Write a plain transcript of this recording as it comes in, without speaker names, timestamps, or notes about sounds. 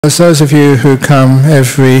As those of you who come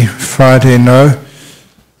every Friday know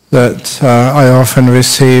that I often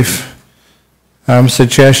receive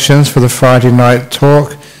suggestions for the Friday night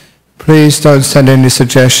talk. Please don't send any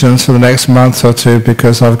suggestions for the next month or two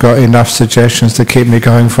because I've got enough suggestions to keep me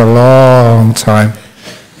going for a long time.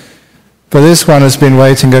 But this one has been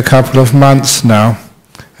waiting a couple of months now,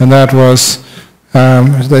 and that was,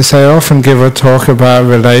 they say I often give a talk about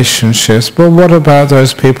relationships, but what about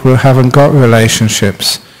those people who haven't got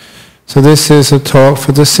relationships? So this is a talk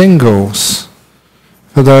for the singles,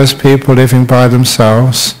 for those people living by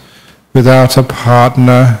themselves, without a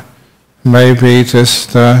partner, maybe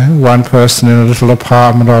just one person in a little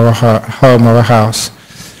apartment or a home or a house.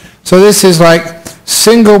 So this is like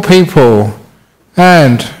single people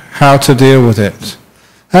and how to deal with it.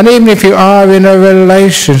 And even if you are in a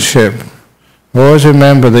relationship, always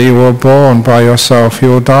remember that you were born by yourself, you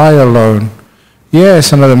will die alone.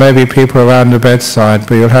 Yes, I know there may be people around the bedside,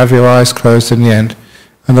 but you'll have your eyes closed in the end.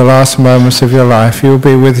 And the last moments of your life, you will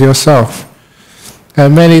be with yourself.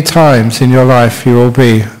 And many times in your life, you will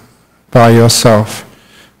be by yourself.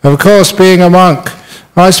 Of course, being a monk,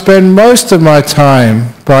 I spend most of my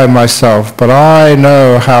time by myself, but I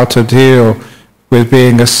know how to deal with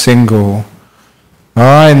being a single.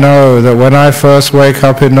 I know that when I first wake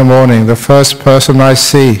up in the morning, the first person I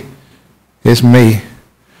see is me.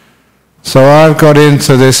 So I've got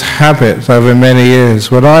into this habit over many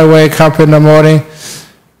years. When I wake up in the morning,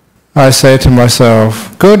 I say to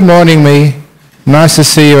myself, "Good morning, me. Nice to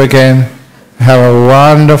see you again. Have a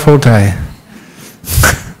wonderful day."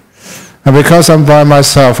 And because I'm by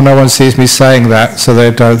myself, no one sees me saying that, so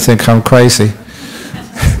they don't think I'm crazy.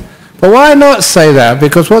 But why not say that?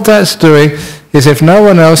 Because what that's doing is if no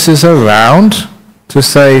one else is around to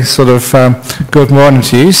say sort of good morning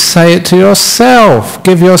to you, say it to yourself.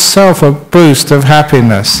 Give yourself a boost of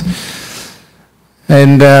happiness.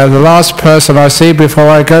 And the last person I see before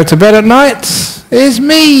I go to bed at night is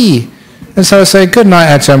me. And so I say, "Good night,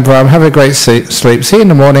 Ajahn Brahm. Have a great sleep. See you in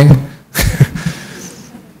the morning."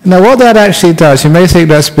 Now what that actually does, you may think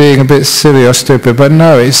that's being a bit silly or stupid, but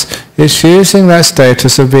no, it's using that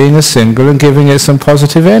status of being a single and giving it some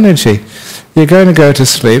positive energy. You're going to go to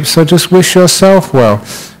sleep, so just wish yourself well.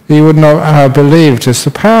 You would not believe just the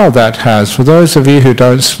power that has. For those of you who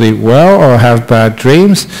don't sleep well or have bad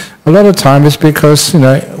dreams, a lot of time it's because,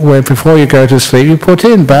 before you go to sleep, you put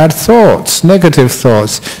in bad thoughts, negative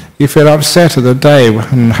thoughts. You feel upset at the day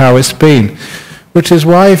and how it's been. Which is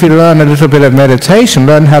why if you learn a little bit of meditation,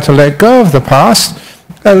 learn how to let go of the past,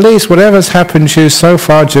 at least whatever's happened to you so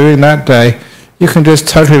far during that day, you can just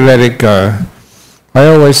totally let it go. I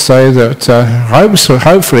always say that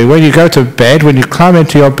hopefully when you go to bed, when you climb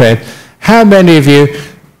into your bed, how many of you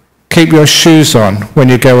keep your shoes on when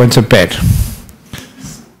you go into bed?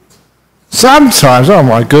 Sometimes, oh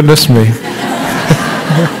my goodness me.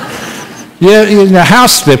 Yeah,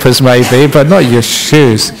 house slippers maybe, but not your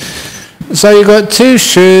shoes. So you've got two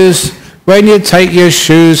shoes. When you take your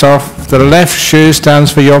shoes off, the left shoe stands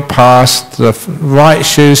for your past, the right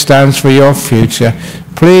shoe stands for your future.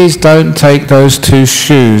 Please don't take those two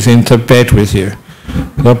shoes into bed with you,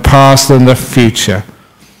 the past and the future.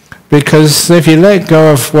 Because if you let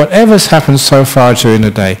go of whatever's happened so far during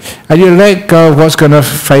the day, and you let go of what's going to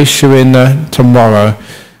face you in tomorrow,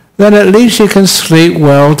 then at least you can sleep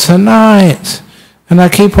well tonight. And I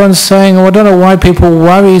keep on saying, I don't know why people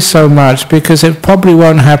worry so much, because it probably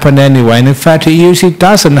won't happen anyway. And in fact, it usually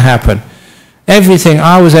doesn't happen. Everything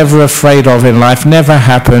I was ever afraid of in life never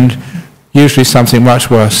happened, usually something much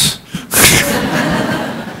worse.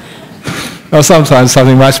 Or sometimes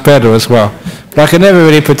something much better as well. But I can never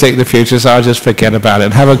really predict the future, so I'll just forget about it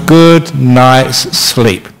and have a good night's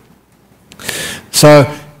sleep. So,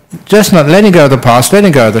 just not letting go of the past,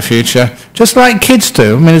 letting go of the future, just like kids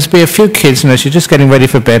do. I mean, there's be a few kids, she's just getting ready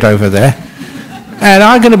for bed over there. And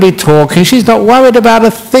I'm going to be talking. She's not worried about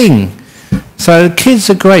a thing. So kids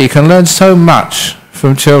are great. You can learn so much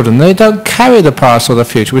from children. They don't carry the past or the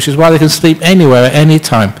future, which is why they can sleep anywhere at any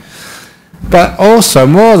time. But also,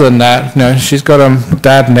 more than that, she's got a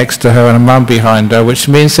dad next to her and a mum behind her, which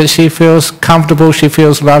means that she feels comfortable, she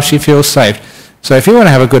feels loved, she feels safe. So if you want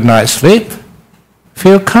to have a good night's sleep,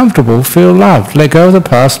 feel comfortable, feel loved. Let go of the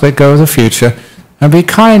past, let go of the future, and be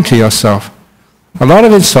kind to yourself. A lot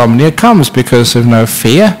of insomnia comes because of no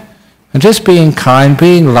fear, and just being kind,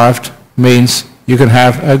 being loved, means you can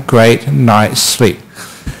have a great night's sleep.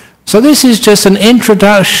 So this is just an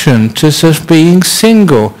introduction to just being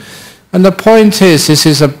single. And the point is, this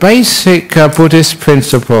is a basic Buddhist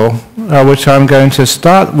principle, which I'm going to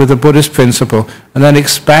start with the Buddhist principle, and then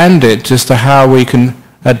expand it just to how we can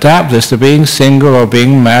adapt this to being single or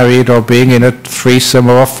being married or being in a threesome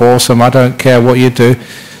or a foursome. I don't care what you do.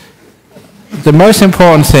 The most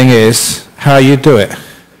important thing is how you do it.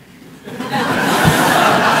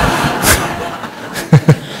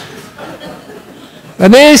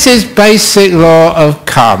 And this is basic law of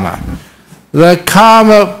karma. The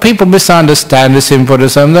karma, people misunderstand this in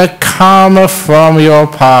Buddhism, the karma from your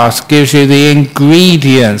past gives you the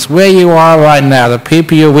ingredients, where you are right now, the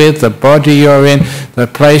people you're with, the body you're in, the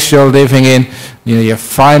place you're living in, your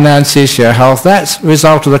finances, your health. That's a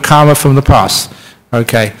result of the karma from the past.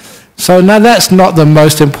 Okay, so now that's not the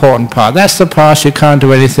most important part. That's the past, you can't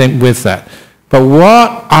do anything with that. But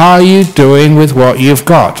what are you doing with what you've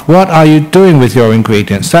got? What are you doing with your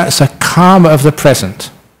ingredients? That's a karma of the present.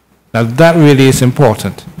 Now that really is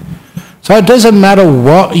important. So it doesn't matter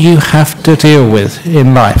what you have to deal with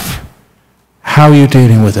in life. How are you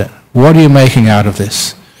dealing with it? What are you making out of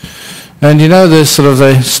this? And you know there's sort of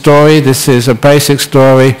the story, this is a basic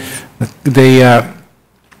story,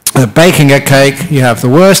 baking a cake, you have the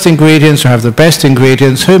worst ingredients, you have the best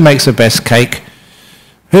ingredients. Who makes the best cake?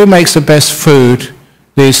 Who makes the best food?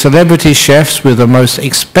 The celebrity chefs with the most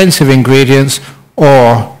expensive ingredients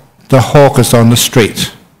or the hawkers on the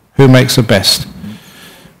street? Who makes the best?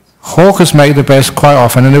 Hawkers make the best quite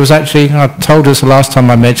often, and it was actually, I told us the last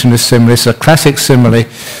time I mentioned this simile, it's a classic simile.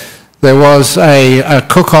 There was a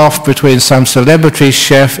cook-off between some celebrity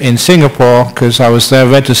chef in Singapore, because I was there,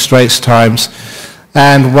 read the Straits Times,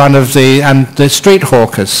 and the street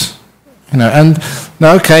hawkers. And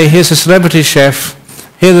okay, here's a celebrity chef,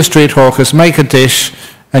 here are the street hawkers, make a dish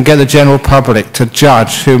and get the general public to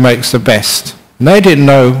judge who makes the best. And they didn't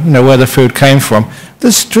know, where the food came from.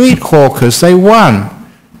 The street hawkers, they won.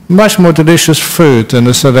 Much more delicious food than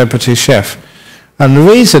the celebrity chef. And the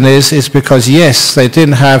reason is because, yes, they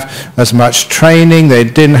didn't have as much training, they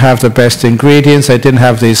didn't have the best ingredients, they didn't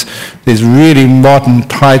have these really modern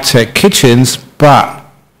high-tech kitchens, but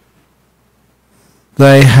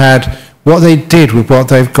they had, what they did with what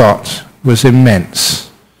they've got was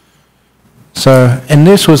immense. So, and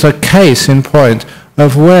this was a case in point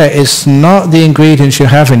of where it's not the ingredients you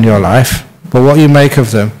have in your life, but what you make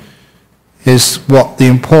of them is what the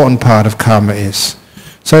important part of karma is.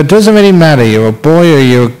 So it doesn't really matter, you're a boy or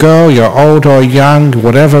you're a girl, you're old or young,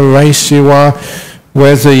 whatever race you are,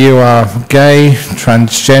 whether you are gay,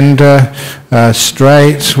 transgender,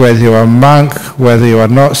 straight, whether you are a monk, whether you are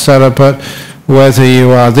not celibate, whether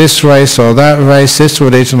you are this race or that race, this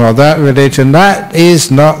religion or that religion, that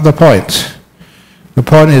is not the point. The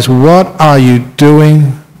point is, what are you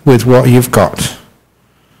doing with what you've got?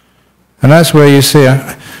 And that's where you see,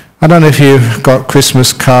 I don't know if you've got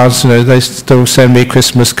Christmas cards, they still send me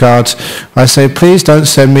Christmas cards. I say, please don't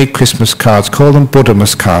send me Christmas cards, call them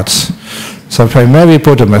Buddhist cards. So I pray, Merry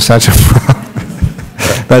Buddhist,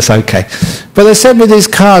 Ajahn. That's okay. But they send me these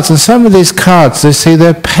cards, and some of these cards,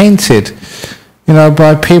 they're painted,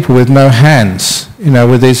 by people with no hands.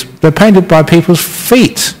 They're painted by people's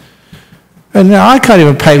feet. And I can't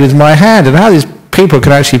even paint with my hand, and how these people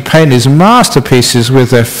can actually paint these masterpieces with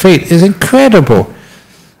their feet is incredible.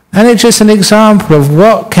 And it's just an example of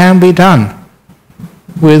what can be done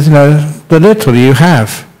with the little you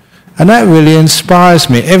have. And that really inspires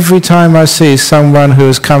me. Every time I see someone who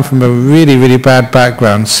has come from a really, really bad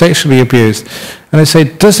background, sexually abused, and they say,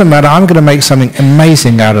 doesn't matter, I'm going to make something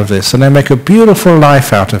amazing out of this. And they make a beautiful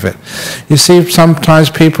life out of it. You see sometimes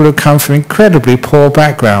people who come from incredibly poor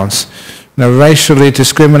backgrounds, racially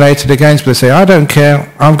discriminated against, but they say, I don't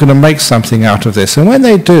care, I'm going to make something out of this. And when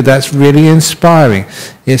they do, that's really inspiring.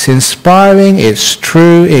 It's inspiring, it's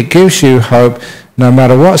true, it gives you hope. No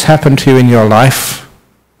matter what's happened to you in your life,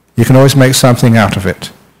 you can always make something out of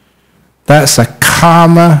it. That's the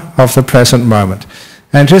karma of the present moment.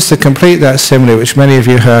 And just to complete that simile, which many of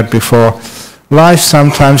you heard before, life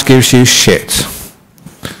sometimes gives you shit.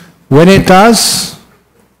 When it does,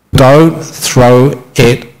 don't throw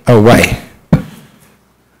it away.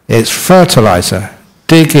 It's fertilizer.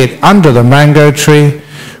 Dig it under the mango tree.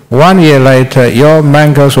 1 year later, your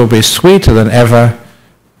mangoes will be sweeter than ever,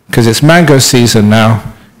 because it's mango season now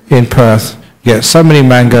in Perth. You get so many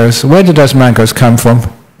mangoes. Where did those mangoes come from?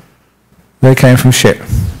 They came from shit.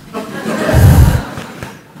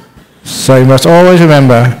 So you must always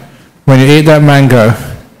remember, when you eat that mango,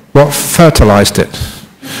 what fertilized it.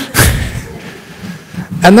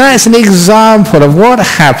 And that's an example of what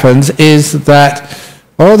happens is that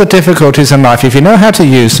all the difficulties in life, if you know how to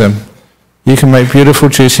use them, you can make beautiful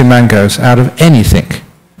juicy mangoes out of anything.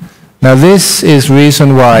 Now this is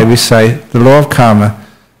reason why we say the law of karma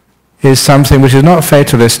is something which is not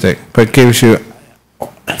fatalistic, but gives you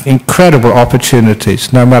incredible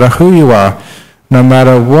opportunities, no matter who you are, no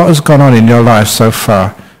matter what has gone on in your life so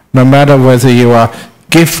far, no matter whether you are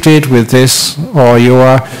gifted with this or you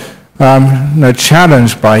are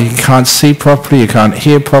challenged by you can't see properly, you can't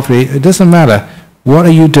hear properly, it doesn't matter. What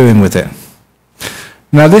are you doing with it?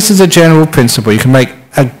 Now this is a general principle. You can make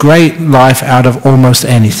a great life out of almost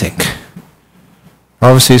anything.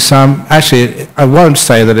 Obviously actually I won't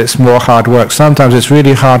say that it's more hard work. Sometimes it's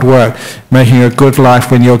really hard work making a good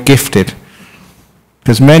life when you're gifted.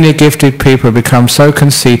 Because many gifted people become so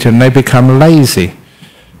conceited and they become lazy.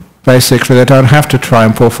 Basically, they don't have to try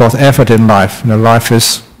and put forth effort in life. Life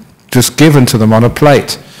is just given to them on a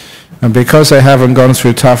plate. And because they haven't gone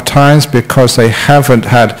through tough times, because they haven't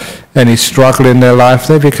had any struggle in their life,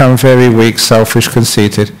 they become very weak, selfish,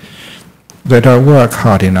 conceited. They don't work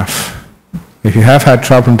hard enough. If you have had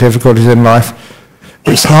trouble and difficulties in life,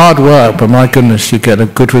 it's hard work, but my goodness, you get a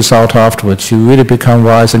good result afterwards. You really become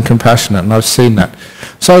wise and compassionate, and I've seen that.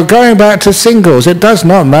 So going back to singles, it does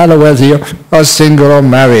not matter whether you are single or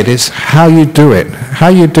married. It's how you do it, how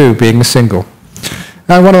you do being single.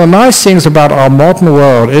 And one of the nice things about our modern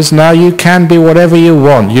world is now you can be whatever you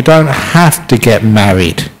want. You don't have to get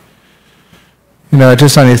married.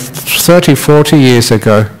 Just only 30, 40 years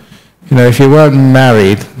ago, if you weren't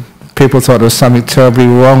married, people thought there was something terribly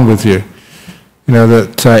wrong with you.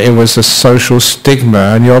 That it was a social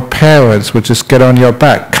stigma, and your parents would just get on your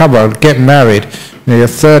back. Come on, get married. You're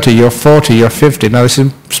 30, you're 40, you're 50. Now, this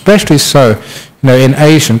is especially so, in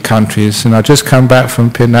Asian countries. And I just come back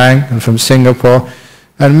from Penang and from Singapore,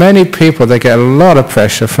 and many people, they get a lot of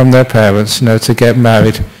pressure from their parents, to get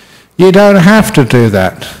married. You don't have to do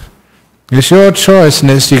that. It's your choice,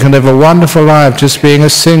 and you can live a wonderful life just being a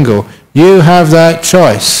single. You have that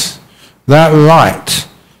choice, that right,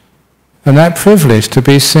 and that privilege to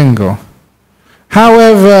be single.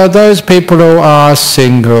 However, those people who are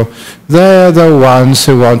single, they're the ones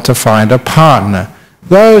who want to find a partner.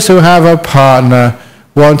 Those who have a partner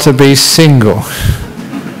want to be single.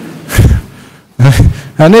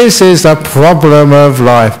 And this is the problem of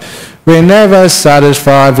life. We're never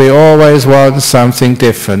satisfied, we always want something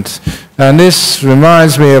different. And this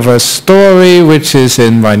reminds me of a story which is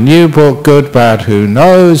in my new book, Good, Bad, Who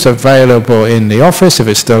Knows, available in the office if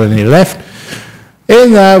it's still any left.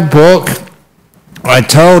 In that book, I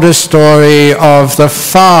told a story of the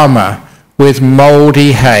farmer with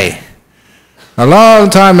mouldy hay. A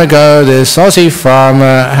long time ago, this Aussie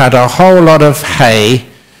farmer had a whole lot of hay,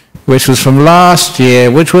 which was from last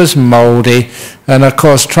year, which was mouldy, and of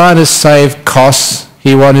course, trying to save costs,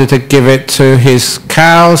 he wanted to give it to his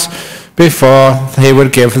cows before he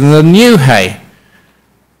would give them the new hay.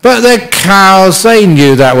 But the cows, they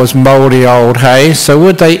knew that was mouldy old hay, so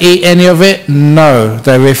would they eat any of it? No,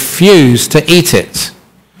 they refused to eat it.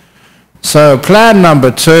 So plan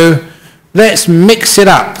number 2, let's mix it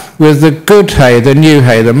up with the good hay, the new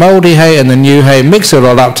hay, the mouldy hay and the new hay, mix it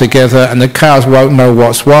all up together, and the cows won't know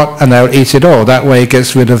what's what, and they'll eat it all. That way it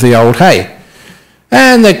gets rid of the old hay.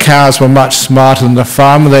 And the cows were much smarter than the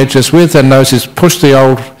farmer. They just, with their noses, pushed the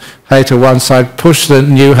old hay to one side, push the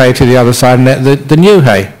new hay to the other side, and the new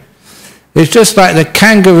hay. It's just like the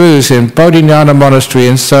kangaroos in Bodhinyana Monastery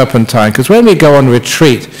in Serpentine, because when we go on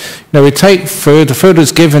retreat, we take food, the food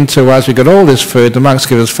is given to us, we got all this food, the monks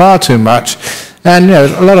give us far too much, and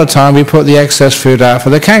a lot of time we put the excess food out for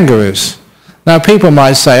the kangaroos. Now people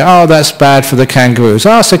might say, oh, that's bad for the kangaroos.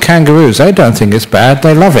 Ask the kangaroos, they don't think it's bad,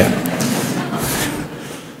 they love it.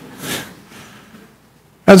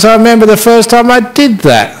 And so I remember the first time I did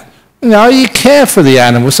that. You care for the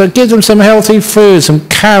animals, so give them some healthy food, some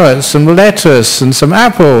carrots, some lettuce, and some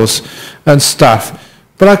apples and stuff.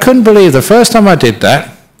 But I couldn't believe the first time I did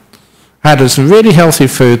that, I had some really healthy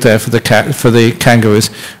food there for the kangaroos.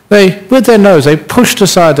 They, with their nose, they pushed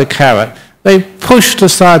aside the carrot, they pushed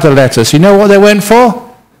aside the lettuce. You know what they went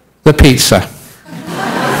for? The pizza.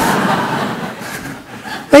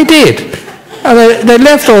 They did. And they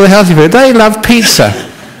left all the healthy food. They love pizza.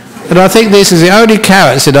 And I think this is the only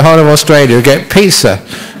carrots in the whole of Australia who get pizza,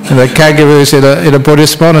 and the kangaroos in a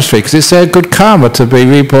Buddhist monastery, because it's their good karma to be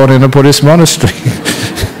reborn in a Buddhist monastery.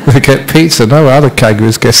 They get pizza, no other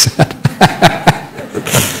kangaroos get that.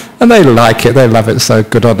 And they like it, they love it, so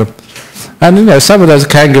good on them. And some of those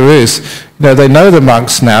kangaroos, they know the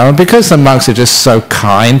monks now, and because the monks are just so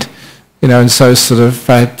kind, and so sort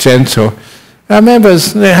of gentle. I remember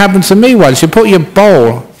it happened to me once. You put your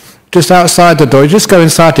bowl just outside the door, you just go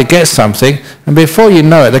inside to get something, and before you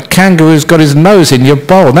know it, the kangaroo's got his nose in your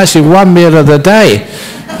bowl, and that's your one meal of the day.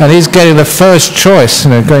 And he's getting the first choice,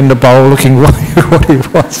 getting the bowl, looking what he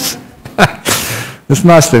wants. It's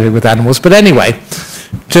nice living with animals. But anyway,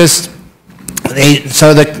 just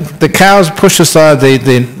So the cows pushed aside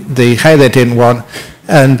the hay they didn't want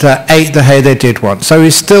and ate the hay they did want. So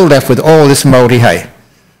he's still left with all this mouldy hay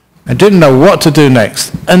and didn't know what to do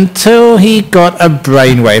next until he got a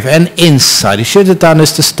brainwave, an insight. He should have done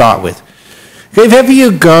this to start with. If ever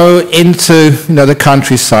you go into the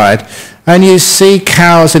countryside and you see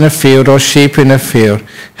cows in a field or sheep in a field,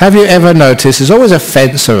 have you ever noticed there's always a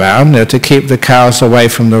fence around to keep the cows away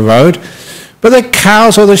from the road? But the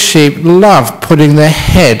cows or the sheep love putting their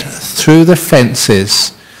head through the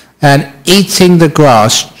fences and eating the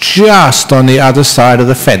grass just on the other side of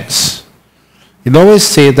the fence. You'll always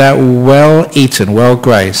see that well eaten, well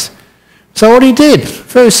grazed. So what he did,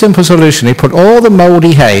 very simple solution, he put all the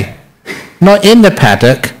mouldy hay, not in the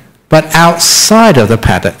paddock, but outside of the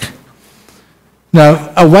paddock.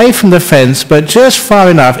 Now, away from the fence, but just far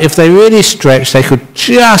enough, if they really stretched, they could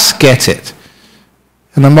just get it.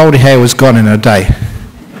 And the mouldy hay was gone in a day.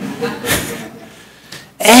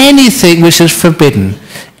 Anything which is forbidden,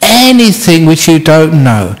 anything which you don't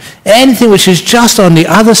know, anything which is just on the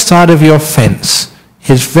other side of your fence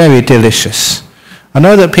is very delicious. I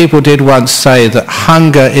know that people did once say that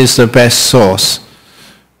hunger is the best sauce.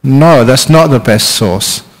 No, that's not the best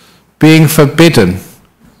sauce. Being forbidden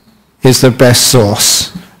is the best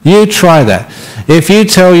sauce. You try that. If you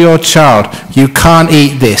tell your child, you can't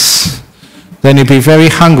eat this, then you'll be very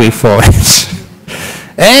hungry for it.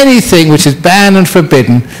 Anything which is banned and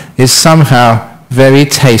forbidden is somehow very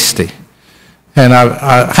tasty. And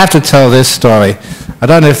I have to tell this story. I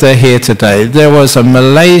don't know if they're here today. There was a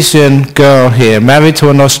Malaysian girl here, married to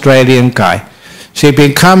an Australian guy. She'd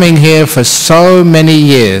been coming here for so many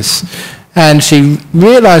years, and she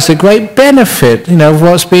realized the great benefit, of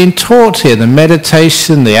what's being taught here, the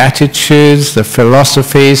meditation, the attitudes, the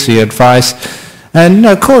philosophies, the advice. And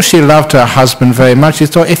of course she loved her husband very much. She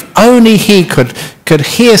thought if only he could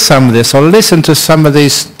hear some of this or listen to some of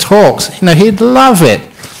these talks, he'd love it.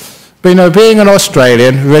 But being an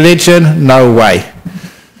Australian, religion, no way.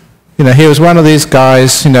 He was one of these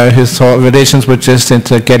guys, who thought religions were just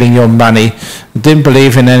into getting your money, didn't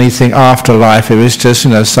believe in anything after life. It was just,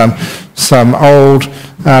 some old,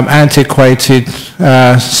 antiquated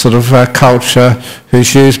sort of culture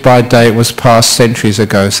whose use-by date was past centuries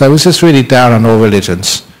ago. So it was just really down on all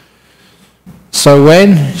religions. So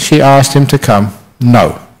when she asked him to come,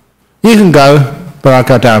 no. You can go, but I'll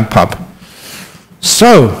go down pub.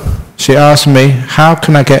 So she asked me, how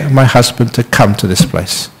can I get my husband to come to this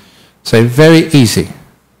place? So very easy.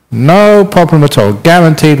 No problem at all.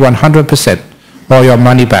 Guaranteed 100%. Or your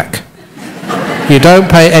money back. You don't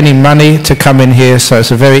pay any money to come in here, so it's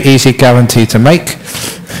a very easy guarantee to make.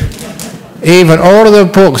 Even all of the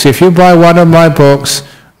books, if you buy one of my books,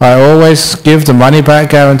 I always give the money back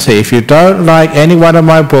guarantee. If you don't like any one of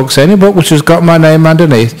my books, any book which has got my name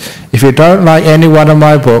underneath, if you don't like any one of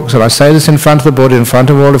my books, and I say this in front of the Buddha, in front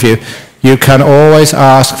of all of you, you can always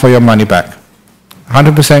ask for your money back.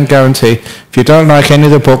 100% guarantee. If you don't like any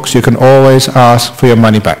of the books, you can always ask for your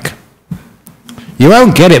money back. You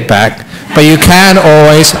won't get it back, but you can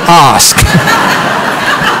always ask.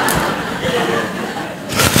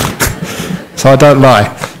 So I don't lie.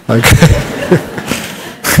 Okay.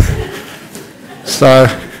 So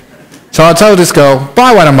I told this girl,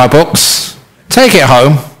 buy one of my books, take it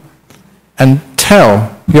home, and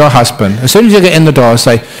tell your husband, as soon as you get in the door,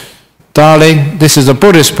 say, darling, this is a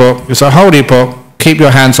Buddhist book, it's a holy book, keep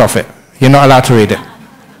your hands off it. You're not allowed to read it.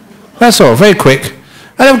 That's all, very quick.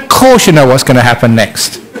 And of course you know what's going to happen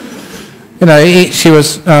next. She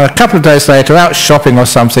was, a couple of days later, out shopping or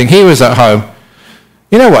something, he was at home.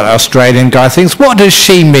 You know what an Australian guy thinks? What does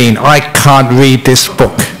she mean, I can't read this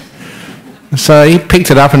book? So he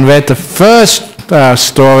picked it up and read the first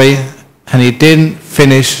story, and he didn't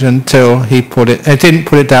finish until he didn't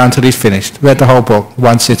put it down until he's finished. Read the whole book,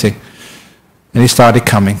 one sitting. And he started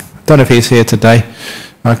coming. Don't know if he's here today,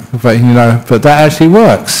 but that actually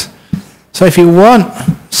works. So if you want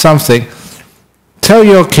something, tell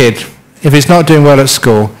your kid, if he's not doing well at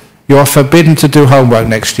school, you're forbidden to do homework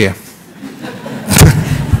next year.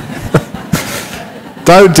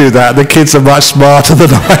 Don't do that. The kids are much smarter than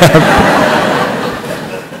I am.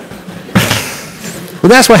 But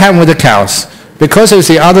that's what happened with the cows. Because it was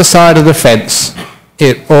the other side of the fence,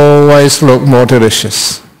 it always looked more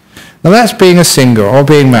delicious. Now that's being a single or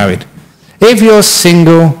being married. If you're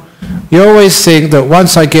single, you always think that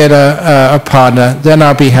once I get a partner, then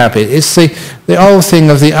I'll be happy. It's the old thing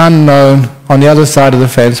of the unknown on the other side of the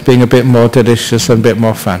fence being a bit more delicious and a bit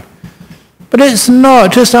more fun. But it's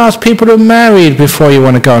not. Just ask people who are married before you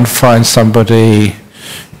want to go and find somebody.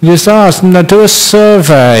 You just ask, do a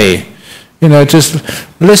survey. Just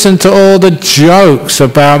listen to all the jokes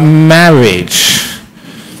about marriage.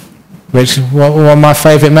 which one of my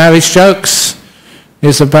favourite marriage jokes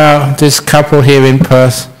is about this couple here in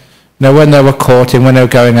Perth. You know, when they were courting, when they were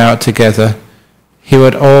going out together, he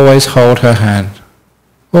would always hold her hand,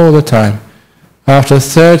 all the time. After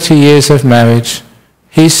 30 years of marriage,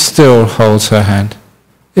 he still holds her hand.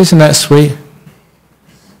 Isn't that sweet?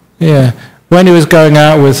 Yeah. When he was going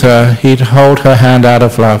out with her, he'd hold her hand out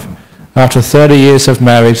of love. After 30 years of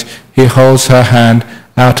marriage, he holds her hand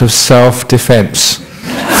out of self-defense.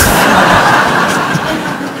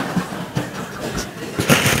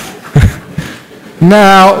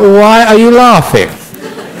 Now, why are you laughing?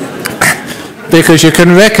 Because you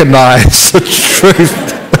can recognize the truth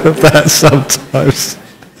of that sometimes.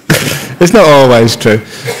 It's not always true.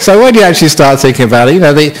 So when you actually start thinking about it, you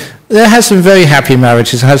know, there has some very happy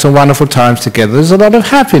marriages, has some wonderful times together. There's a lot of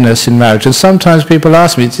happiness in marriage, and sometimes people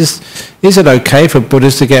ask me, is it okay for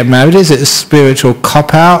Buddhists to get married? Is it a spiritual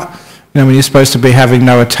cop-out, you know, when you're supposed to be having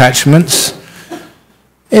no attachments?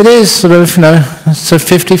 It is sort of, you know, it's a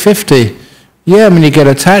 50-50. Yeah, I mean, you get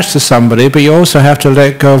attached to somebody, but you also have to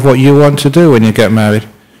let go of what you want to do when you get married.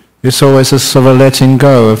 It's always a sort of letting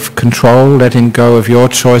go of control, letting go of your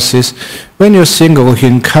choices. When you're single, you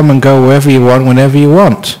can come and go wherever you want, whenever you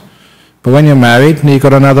want. But when you're married, you've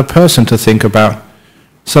got another person to think about.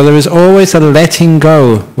 So there is always a letting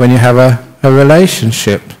go when you have a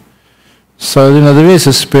relationship. So, you know, there is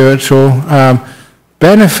a spiritual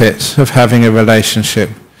benefit of having a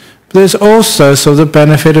relationship. But there's also sort of the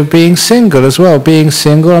benefit of being single as well. Being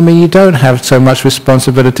single, I mean, you don't have so much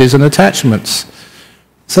responsibilities and attachments.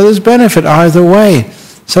 So there's benefit either way.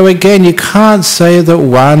 So again, you can't say that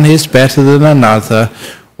one is better than another.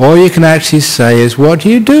 All you can actually say is, what do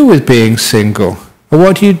you do with being single? Or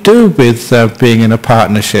what do you do with being in a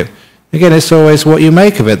partnership? Again, it's always what you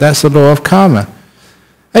make of it. That's the law of karma.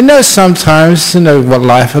 I know sometimes, you know, what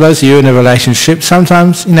life, for those of you in a relationship,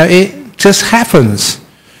 sometimes, you know, it just happens.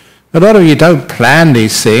 A lot of you don't plan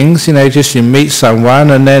these things, you know, just you meet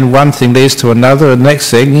someone and then one thing leads to another, and next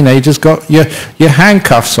thing, you know, you just got your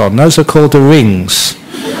handcuffs on. Those are called the rings.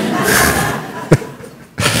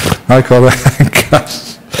 I call them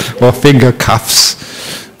handcuffs or finger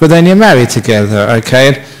cuffs. But then you're married together,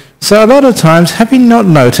 okay? So a lot of times, have you not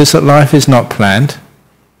noticed that life is not planned?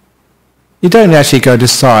 You don't actually go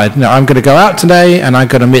decide, you know, I'm going to go out today and I'm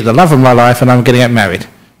going to meet the love of my life and I'm going to get married.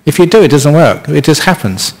 If you do, it doesn't work. It just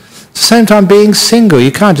happens. At the same time, being single,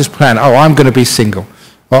 you can't just plan, oh, I'm going to be single.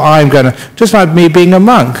 Or I'm going to, just like me being a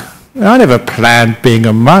monk. I never planned being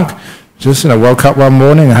a monk. Just, you know, woke up one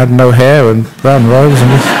morning and had no hair and brown robes. And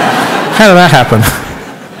just, how did that happen?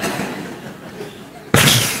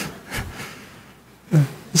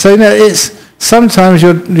 So, you know, it's, sometimes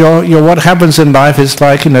your what happens in life is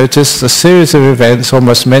like, you know, just a series of events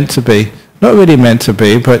almost meant to be. Not really meant to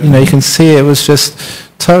be, but, you know, you can see it was just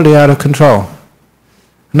totally out of control.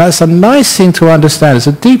 And that's a nice thing to understand. It's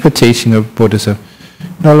a deeper teaching of Buddhism.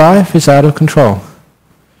 You know, life is out of control.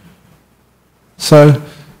 So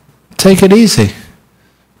take it easy.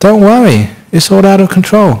 Don't worry. It's all out of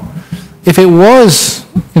control. If it was,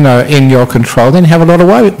 you know, in your control, then you have a lot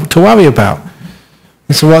of to worry about.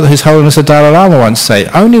 It's what His Holiness the Dalai Lama once said.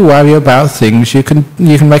 Only worry about things you can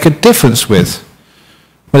make a difference with.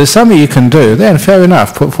 Well, it's something you can do, then fair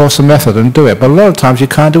enough, put forth some effort and do it. But a lot of times you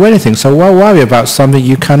can't do anything, so why worry about something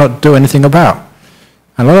you cannot do anything about?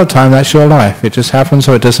 And a lot of time that's your life. It just happens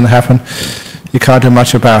or it doesn't happen. You can't do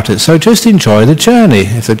much about it. So just enjoy the journey.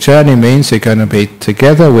 If the journey means you're going to be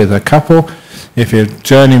together with a couple, if your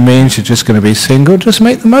journey means you're just going to be single, just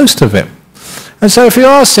make the most of it. And so if you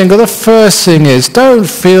are single, the first thing is, don't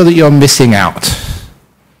feel that you're missing out.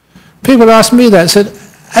 People ask me that, said,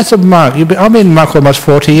 as a monk, I've been a monk almost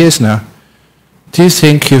 40 years now. Do you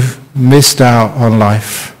think you've missed out on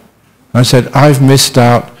life? I said, I have missed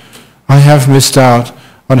out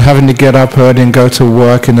on having to get up early and go to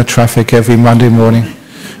work in the traffic every Monday morning.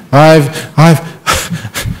 I've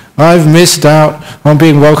missed out on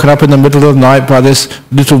being woken up in the middle of the night by this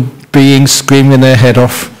little being screaming their head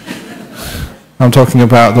off. I'm talking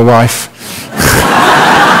about the wife.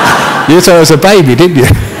 You thought it was a baby, didn't you?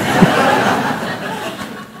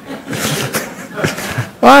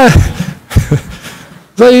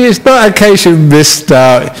 So it's not a case you missed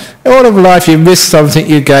out. All of life, you miss something,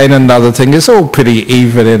 you gain another thing. It's all pretty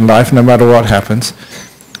even in life, no matter what happens.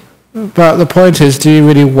 But the point is, do you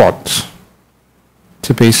really want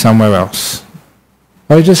to be somewhere else?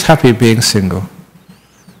 Or are you just happy being single?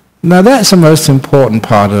 Now that's the most important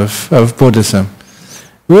part of Buddhism.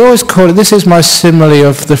 We always call it, this is my simile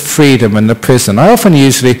of the freedom and the prison. I often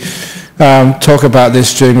usually talk about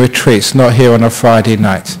this during retreats, not here on a Friday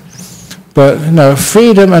night. But, you know,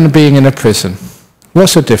 freedom and being in a prison.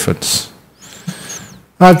 What's the difference?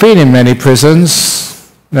 I've been in many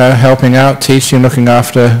prisons, helping out, teaching, looking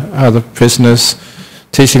after other prisoners,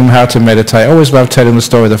 teaching them how to meditate. I always love telling the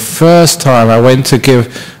story. The first time I went to give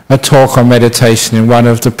a talk on meditation in one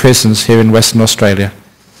of the prisons here in Western Australia.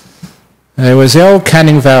 It was the old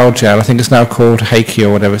Canning Vale jail. I think it's now called Hakea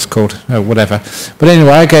or whatever it's called, whatever. But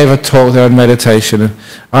anyway, I gave a talk there on meditation, and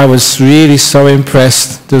I was really so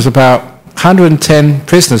impressed. There was about 110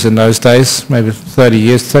 prisoners in those days, maybe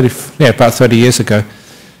about 30 years ago.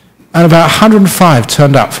 And about 105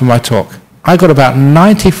 turned up for my talk. I got about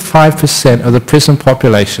 95% of the prison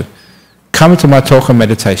population coming to my talk on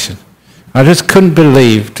meditation. I just couldn't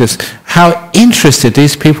believe just how interested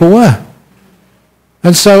these people were.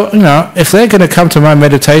 And so, if they're going to come to my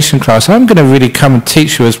meditation class, I'm going to really come and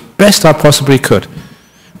teach you as best I possibly could.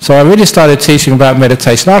 So I really started teaching about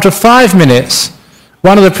meditation. After 5 minutes,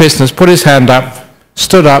 one of the prisoners put his hand up,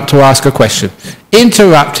 stood up to ask a question,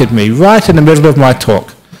 interrupted me right in the middle of my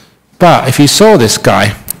talk. But if you saw this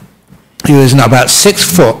guy, he was about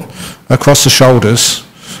 6 foot across the shoulders,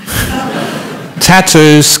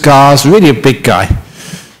 tattoos, scars, really a big guy.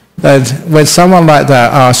 And when someone like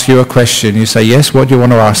that asks you a question, you say, yes, what do you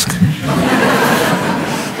want to ask?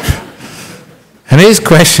 And his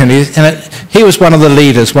question is, he was one of the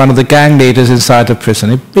leaders, one of the gang leaders inside the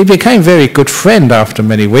prison. He became a very good friend after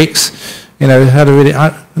many weeks. Had a really,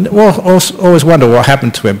 always wonder what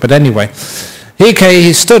happened to him. But anyway,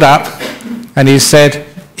 he stood up and he said,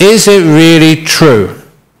 is it really true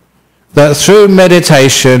that through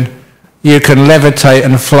meditation you can levitate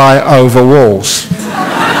and fly over walls?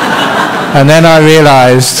 And then I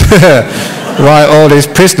realized why all these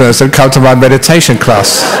prisoners had come to my meditation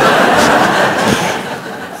class.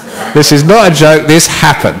 This is not a joke, this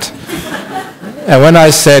happened. And when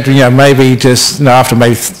I said, maybe just after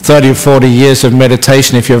maybe 30 or 40 years of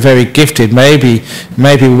meditation, if you're very gifted, maybe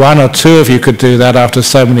 1 or 2 of you could do that after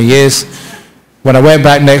so many years. When I went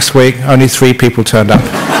back next week, only 3 people turned up.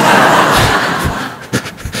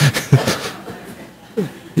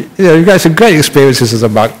 You've got some great experiences as a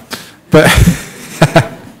monk.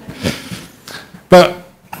 But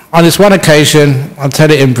on this one occasion, I'll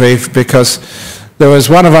tell it in brief, because there was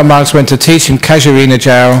one of our monks went to teach in Casuarina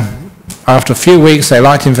jail. After a few weeks, they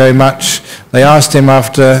liked him very much. They asked him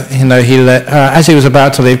after, as he was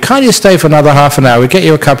about to leave, can't you stay for another half an hour? We'll get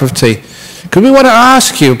you a cup of tea. Because we want to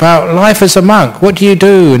ask you about life as a monk. What do you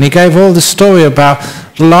do? And he gave all the story about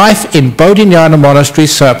life in Bodhinyana Monastery,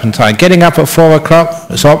 Serpentine. Getting up at 4 o'clock,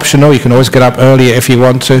 it's optional. You can always get up earlier if you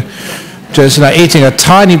want to. Just eating a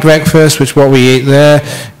tiny breakfast, which is what we eat there.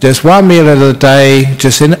 Just one meal of the day,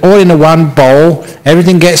 all in a one bowl.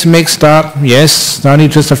 Everything gets mixed up. Yes, only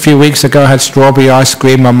just a few weeks ago I had strawberry ice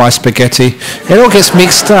cream on my spaghetti. It all gets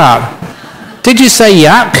mixed up. Did you say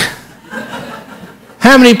yuck?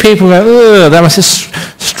 How many people go, ugh, that was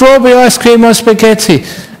strawberry ice cream on spaghetti?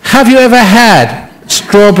 Have you ever had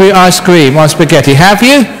strawberry ice cream on spaghetti? Have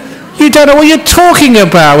you? You don't know what you're talking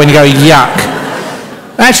about when you go yuck.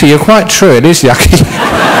 Actually, you're quite true. It is yucky.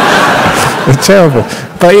 It's terrible.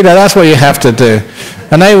 But, that's what you have to do.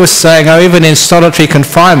 And they were saying, even in solitary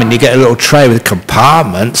confinement, you get a little tray with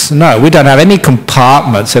compartments. No, we don't have any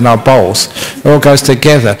compartments in our bowls. It all goes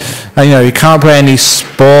together. And, you can't play any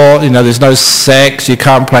sport. There's no sex. You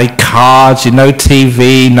can't play cards. No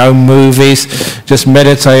TV, no movies. Just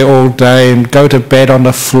meditate all day and go to bed on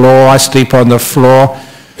the floor. I sleep on the floor.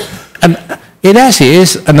 And it actually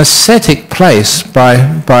is an ascetic place by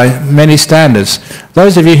many standards.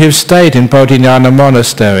 Those of you who've stayed in Bodhinyana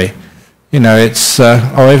Monastery, it's,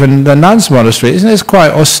 or even the nuns' monastery, isn't it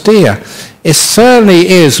quite austere? It certainly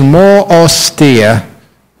is more austere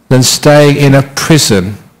than staying in a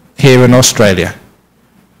prison here in Australia.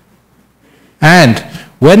 And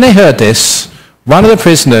when they heard this, one of the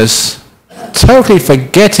prisoners, totally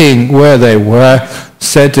forgetting where they were,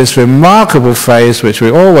 said this remarkable phrase, which we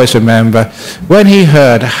always remember, when he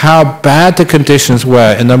heard how bad the conditions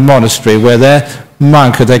were in the monastery where their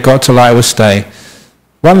monk they got to lie was staying.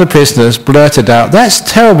 One of the prisoners blurted out, "That's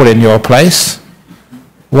terrible in your place.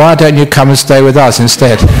 Why don't you come and stay with us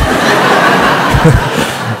instead?"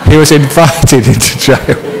 He was invited into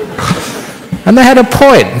jail. And they had a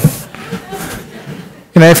point.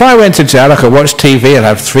 If I went to jail, I could watch TV and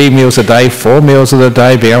have 3 meals a day, 4 meals of the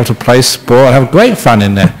day, be able to play sport, and have great fun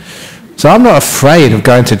in there. So I'm not afraid of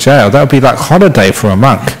going to jail. That would be like holiday for a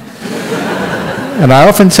monk. And I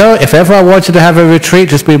often tell, if ever I wanted to have a retreat,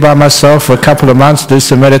 just be by myself for a couple of months, do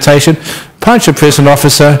some meditation, punch a prison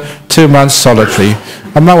officer, 2 months solitary.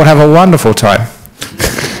 A monk would have a wonderful time.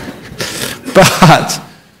 But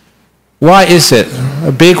Why is it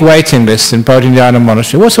a big waiting list in Bodhinyana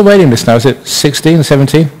Monastery? What's the waiting list now? Is it 16 or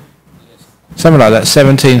 17? Something like that,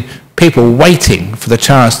 17 people waiting for the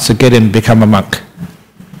chance to get in and become a monk.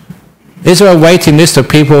 Is there a waiting list of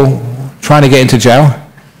people trying to get into jail?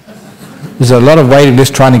 There's a lot of waiting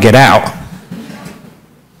lists trying to get out.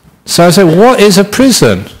 So I said, what is a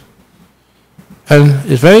prison? And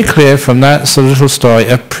it's very clear from that sort of little story,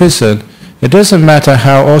 a prison, it doesn't matter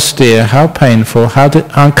how austere, how painful, how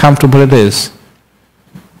uncomfortable it is.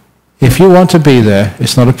 If you want to be there,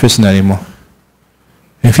 it's not a prison anymore.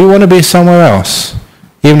 If you want to be somewhere else,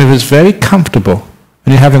 even if it's very comfortable,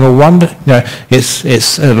 and you're having a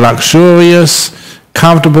it's luxurious,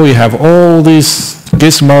 comfortable, you have all these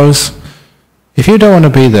gizmos. If you don't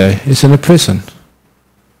want to be there, it's in a prison.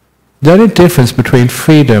 The only difference between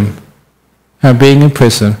freedom and being in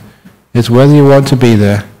prison is whether you want to be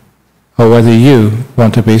there or whether you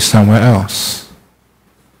want to be somewhere else.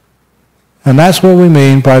 And that's what we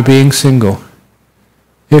mean by being single.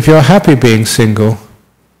 If you're happy being single,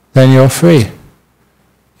 then you're free.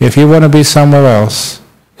 If you want to be somewhere else,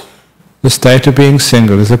 the state of being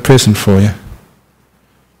single is a prison for you.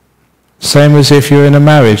 Same as if you're in a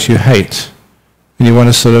marriage you hate, and you want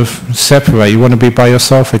to sort of separate, you want to be by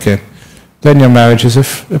yourself again, then your marriage is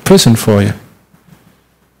a prison for you.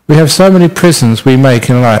 We have so many prisons we make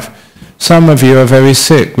in life. Some of you are very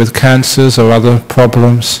sick with cancers or other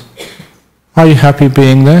problems. Are you happy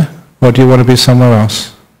being there, or do you want to be somewhere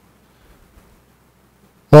else?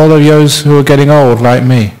 All of those who are getting old like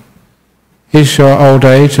me, is your old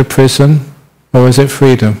age a prison, or is it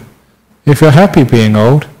freedom? If you're happy being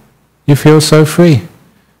old, you feel so free.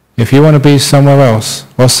 If you want to be somewhere else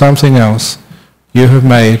or something else, you have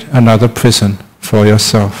made another prison for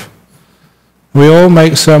yourself. We all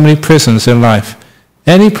make so many prisons in life.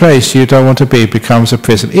 Any place you don't want to be becomes a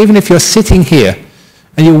prison. Even if you're sitting here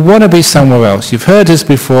and you want to be somewhere else, you've heard this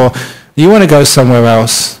before, you want to go somewhere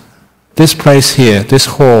else, this place here, this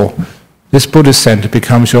hall, this Buddhist center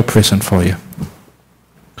becomes your prison for you.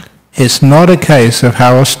 It's not a case of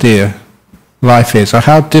how austere life is or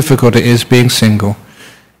how difficult it is being single.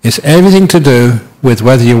 It's everything to do with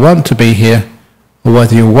whether you want to be here or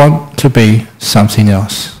whether you want to be something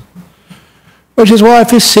else. Which is why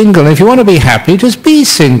if you're single, if you want to be happy, just be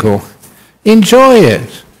single. Enjoy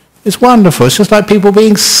it. It's wonderful. It's just like people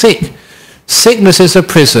being sick. Sickness is a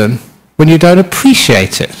prison when you don't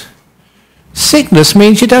appreciate it. Sickness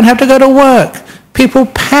means you don't have to go to work. People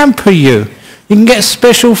pamper you. You can get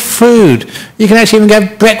special food. You can actually even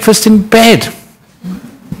get breakfast in bed.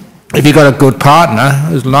 If you've got a good partner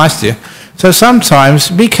who's nice to you. So sometimes,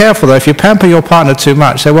 be careful though, if you pamper your partner too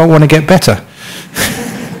much, they won't want to get better.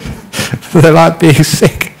 They like being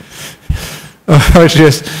sick.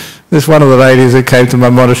 This one of the ladies who came to my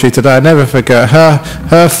monastery today, I never forget,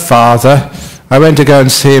 her father, I went to go and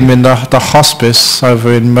see him in the hospice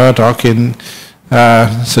over in Murdoch in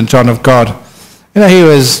St. John of God. He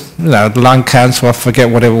was, lung cancer, I forget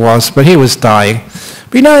what it was, but he was dying.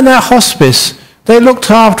 But in that hospice, they looked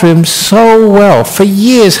after him so well. For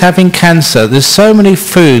years having cancer, there's so many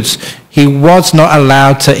foods he was not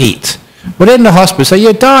allowed to eat. But in the hospice, so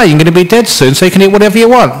you're dying, you're going to be dead soon, so you can eat whatever you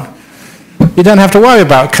want. You don't have to worry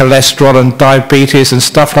about cholesterol and diabetes and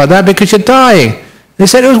stuff like that because you're dying. They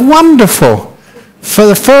said it was wonderful. For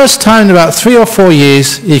the first time in about 3 or 4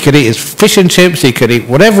 years, he could eat his fish and chips, he could eat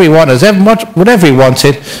whatever he wanted, whatever he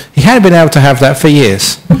wanted. He hadn't been able to have that for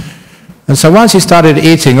years. And so once he started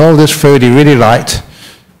eating all this food he really liked,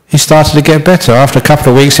 he started to get better. After a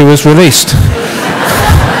couple of weeks, he was released.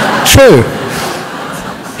 True.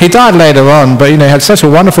 He died later on, but he had such a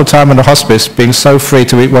wonderful time in the hospice, being so free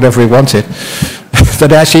to eat whatever he wanted,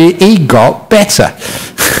 that actually he got better.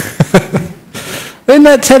 Isn't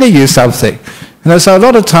that telling you something? So a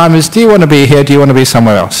lot of time is, do you want to be here, do you want to be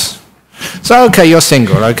somewhere else? So okay, you're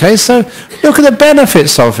single, okay, so look at the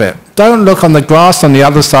benefits of it. Don't look on the grass on the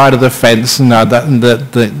other side of the fence,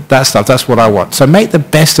 that stuff, that's what I want. So make the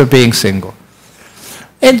best of being single.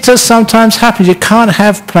 It just sometimes happens, you can't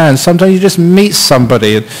have plans. Sometimes you just meet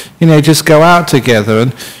somebody and just go out together.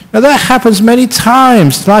 And that happens many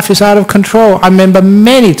times. Life is out of control. I remember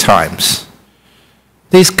many times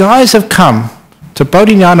these guys have come to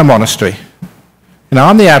Bodhinyana Monastery.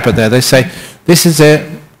 I'm the abbot there. They say, this is it.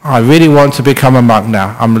 I really want to become a monk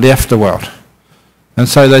now. I'm left the world. And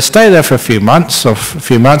so they stay there for a few months. Then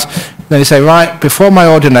they say, right, before my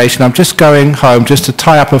ordination, I'm just going home just to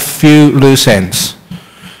tie up a few loose ends.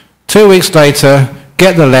 2 weeks later,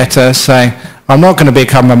 get the letter saying, I'm not going to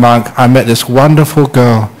become a monk. I met this wonderful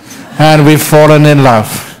girl, and we've fallen in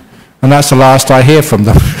love. And that's the last I hear from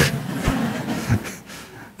them.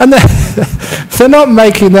 And then They're not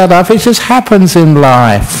making that up. It just happens in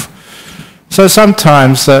life. So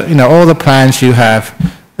sometimes, all the plans you have,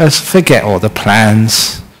 let's forget all the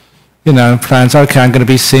plans. Plans, okay, I'm going to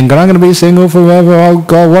be single. I'm going to be single forever. Oh,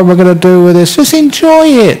 God, what am I going to do with this? Just enjoy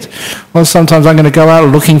it. Or sometimes I'm going to go out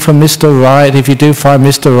looking for Mr. Right. If you do find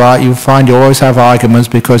Mr. Right, you'll find you always have arguments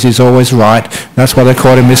because he's always right. That's why they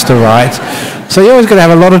call him Mr. Right. So you're always going to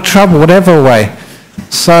have a lot of trouble, whatever way.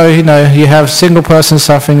 So, you have single person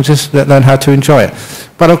suffering, just learn how to enjoy it.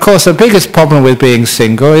 But, of course, the biggest problem with being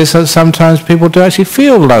single is that sometimes people do actually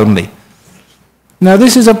feel lonely. Now,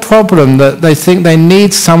 this is a problem that they think they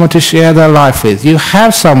need someone to share their life with. You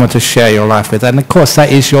have someone to share your life with, and of course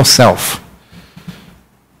that is yourself.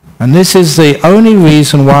 And this is the only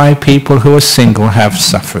reason why people who are single have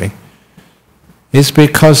suffering. It's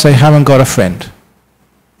because they haven't got a friend.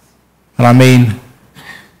 And I mean,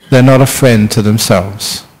 they're not a friend to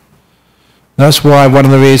themselves. That's why one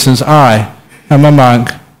of the reasons I am a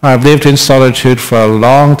monk, I've lived in solitude for a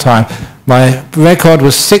long time. My record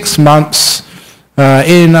was 6 months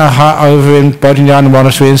in a hut over in Bodhinyana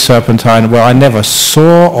Monastery in Serpentine, where I never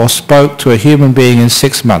saw or spoke to a human being in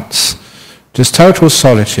 6 months. Just total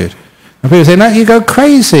solitude. And people say, no, you go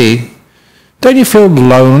crazy. Don't you feel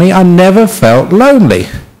lonely? I never felt lonely.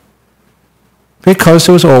 Because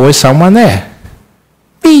there was always someone there.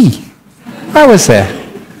 Me. I was there.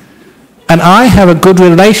 And I have a good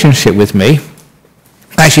relationship with me.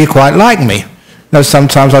 Actually quite like me.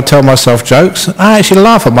 Sometimes I tell myself jokes. I actually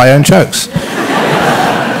laugh at my own jokes.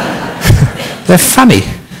 They're funny.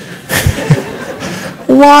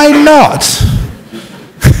 Why not?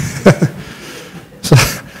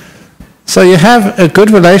 So you have a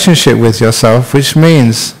good relationship with yourself, which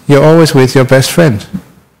means you're always with your best friend.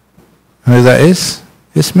 And who that is?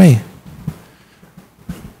 It's me.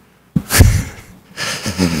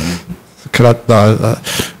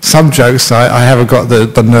 Some jokes I haven't got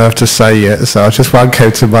the nerve to say yet, so just one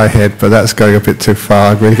came to my head, but that's going a bit too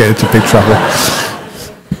far. I'm going to get into big trouble.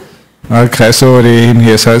 Okay, it's already in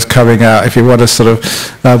here, so it's coming out. If you want to sort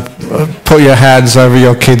of put your hands over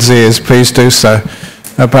your kids' ears, please do so.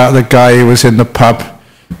 About the guy who was in the pub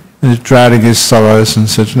and drowning his sorrows and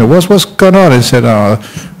said, what's going on? He said, I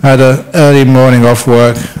had an early morning off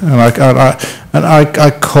work and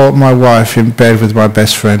I caught my wife in bed with my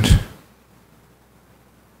best friend.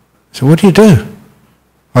 So what do you do?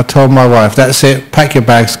 I told my wife, that's it, pack your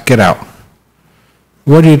bags, get out.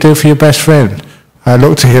 What do you do for your best friend? I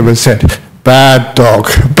looked at him and said, bad dog,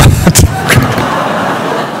 bad dog.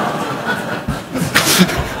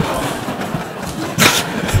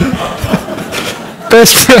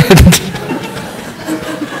 Best friend.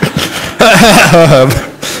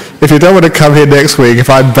 If you don't want to come here next week, if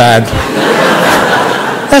I'm bad.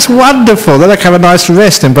 That's wonderful. Then I can have a nice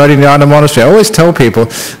rest in Bodhinyana Monastery. I always tell people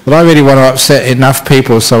that I really want to upset enough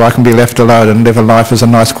people so I can be left alone and live a life as a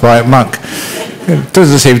nice, quiet monk. It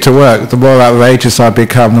doesn't seem to work. The more outrageous I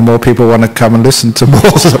become, the more people want to come and listen to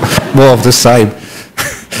more of the same.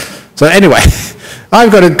 So anyway, I've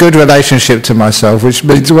got a good relationship to myself, which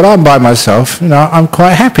means when I'm by myself, I'm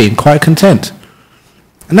quite happy and quite content.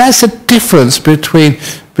 And that's the difference between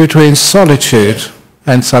solitude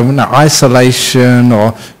and some isolation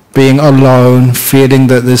or being alone, feeling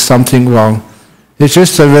that there's something wrong. It's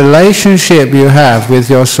just a relationship you have with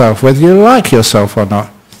yourself, whether you like yourself or not.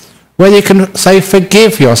 Whether you can say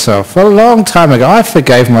forgive yourself. A long time ago, I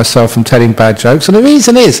forgave myself from telling bad jokes, and the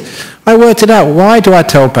reason is, I worked it out. Why do I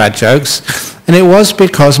tell bad jokes? And it was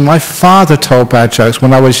because my father told bad jokes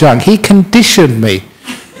when I was young. He conditioned me.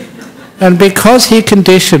 And because he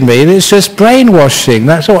conditioned me, it's just brainwashing.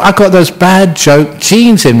 That's all. I got those bad joke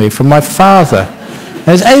genes in me from my father.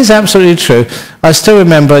 And it is absolutely true. I still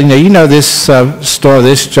remember, you know this story,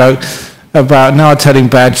 this joke about now telling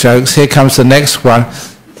bad jokes. Here comes the next one.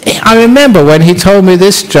 I remember when he told me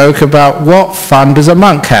this joke about what fun does a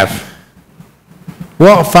monk have?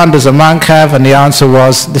 What fun does a monk have? And the answer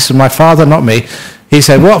was, this is my father, not me. He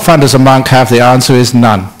said, what fun does a monk have? The answer is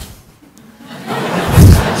none.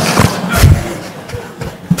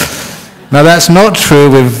 Now that's not true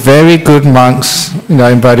with very good monks, in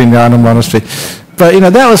Bodhinyana Monastery. But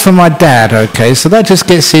that was from my dad, okay? So that just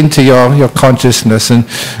gets into your consciousness, and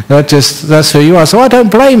that's who you are. So I don't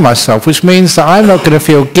blame myself, which means that I'm not going to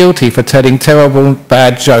feel guilty for telling terrible,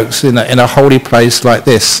 bad jokes in a holy place like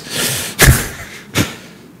this.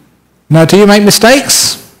 Now, do you make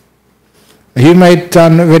mistakes? Have you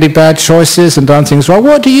done really bad choices and done things wrong?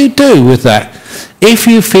 What do you do with that? If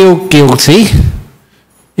you feel guilty,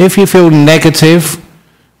 if you feel negative,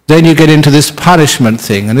 then you get into this punishment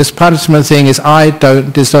thing. And this punishment thing is, I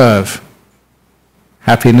don't deserve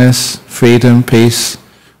happiness, freedom, peace.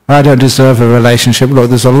 I don't deserve a relationship. Look,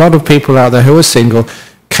 there's a lot of people out there who are single,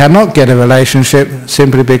 cannot get a relationship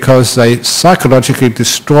simply because they psychologically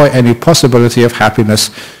destroy any possibility of happiness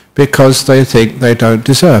because they think they don't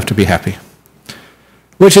deserve to be happy.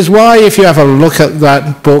 Which is why if you have a look at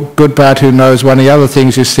that book, Good, Bad, Who Knows, one of the other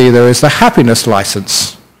things you see there is the happiness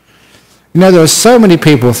license. You know, there are so many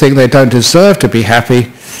people who think they don't deserve to be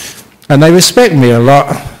happy, and they respect me a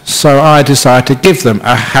lot, so I decide to give them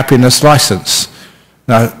a happiness license.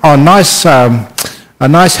 Now, on a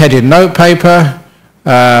nice headed notepaper,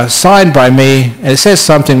 signed by me, and it says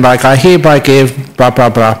something like, I hereby give, blah, blah,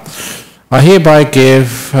 blah. I hereby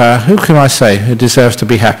give, who can I say who deserves to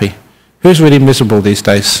be happy? Who's really miserable these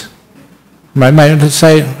days? Let's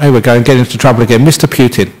say, here we go, and get into trouble again, Mr.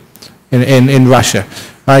 Putin in Russia.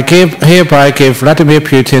 I hereby give Vladimir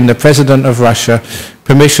Putin, the President of Russia,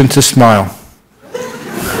 permission to smile.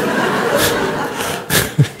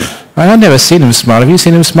 I've never seen him smile. Have you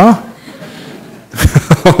seen him smile?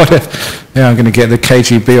 Yeah, I'm going to get the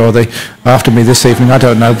KGB or the after me this evening, I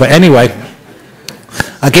don't know. But anyway,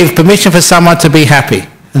 I give permission for someone to be happy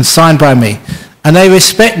and signed by me. And they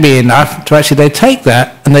respect me enough to actually, they take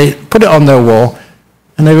that and they put it on their wall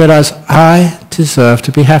and they realize, I deserve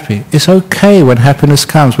to be happy. It's okay when happiness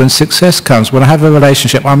comes, when success comes, when I have a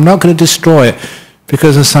relationship. I'm not going to destroy it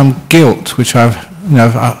because of some guilt, which of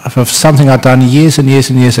something I've done years and years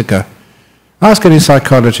and years ago. Ask any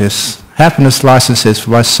psychologist. Happiness licenses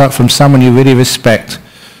from someone you really respect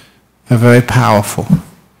are very powerful.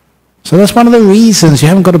 So that's one of the reasons you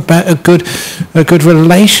haven't got a good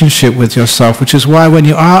relationship with yourself, which is why when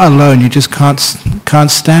you are alone, you just can't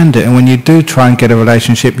stand it. And when you do try and get a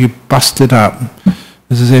relationship, you bust it up.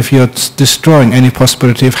 It's as if you're destroying any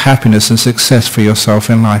possibility of happiness and success for yourself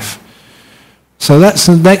in life. So that's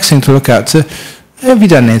the next thing to look at. So, have you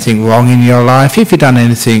done anything wrong in your life? If you've done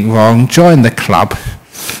anything wrong, join the club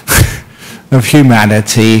of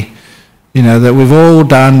humanity. You know, that we've all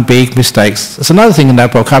done big mistakes. That's another thing in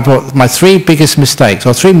that book. I brought my 3 biggest mistakes,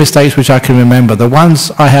 or 3 mistakes which I can remember. The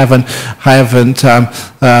ones I haven't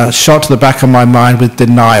shot to the back of my mind with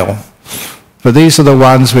denial. But these are the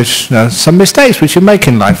ones which, some mistakes which you make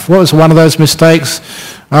in life. What was one of those mistakes?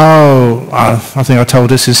 Oh, I think I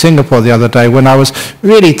told this in Singapore the other day, when I was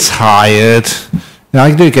really tired. Now,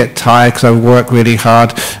 I do get tired because I work really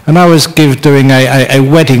hard. And I was doing a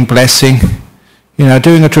wedding blessing. You know,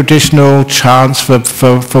 doing a traditional chant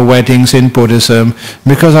for weddings in Buddhism.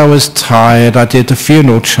 Because I was tired, I did the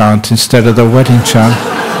funeral chant instead of the wedding chant.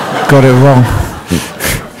 Got it wrong.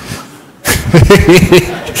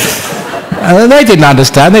 And they didn't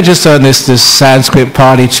understand. They just heard this Sanskrit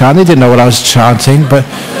Pali chant. They didn't know what I was chanting. But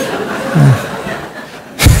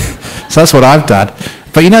so that's what I've done.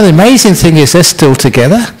 But you know, the amazing thing is they're still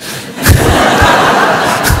together.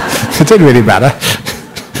 It didn't really matter.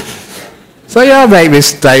 So yeah, I make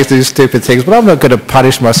mistakes, do stupid things, but I'm not going to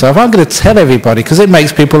punish myself. I'm going to tell everybody, because it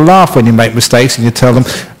makes people laugh when you make mistakes and you tell them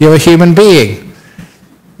you're a human being.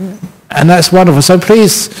 And that's wonderful. So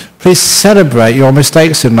please celebrate your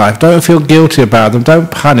mistakes in life. Don't feel guilty about them.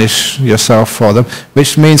 Don't punish yourself for them,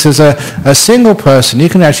 which means as a single person, you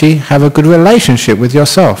can actually have a good relationship with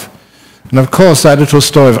yourself. And of course, that little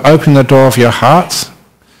story of opening the door of your heart,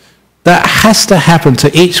 that has to happen to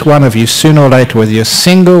each one of you sooner or later, whether you're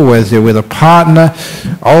single, whether you're with a partner,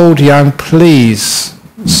 old, young, please,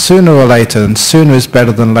 sooner or later, and sooner is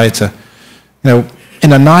better than later. You know,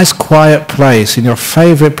 in a nice quiet place, in your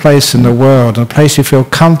favorite place in the world, a place you feel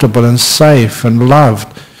comfortable and safe and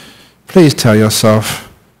loved, please tell yourself,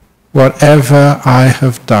 whatever I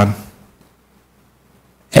have done,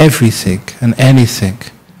 everything and anything,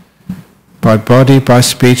 by body, by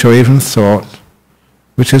speech, or even thought,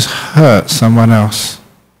 which has hurt someone else,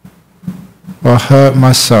 or hurt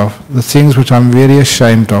myself, the things which I'm really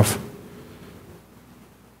ashamed of,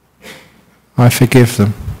 I forgive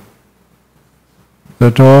them. The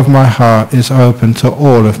door of my heart is open to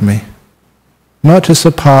all of me. Not just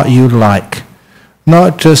the part you like,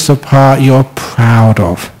 not just the part you're proud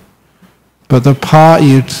of, but the part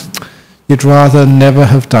you'd rather never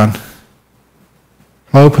have done.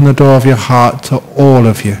 Open the door of your heart to all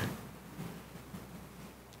of you.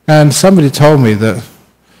 And somebody told me that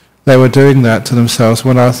they were doing that to themselves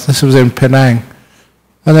when this was in Penang.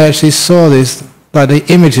 And they actually saw these, like the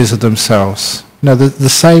images of themselves. You know, the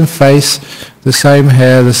same face, the same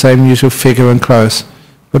hair, the same usual figure and clothes,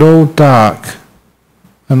 but all dark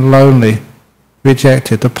and lonely,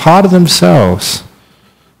 rejected. The part of themselves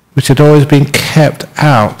which had always been kept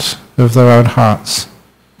out of their own hearts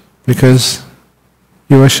because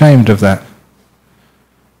you were ashamed of that.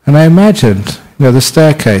 And I imagined, the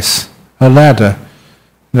staircase, a ladder,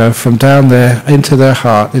 from down there into their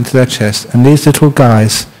heart, into their chest, and these little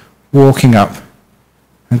guys walking up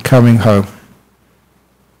and coming home.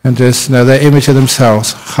 And just, their image of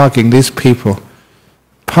themselves, hugging these people,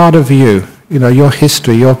 part of you, your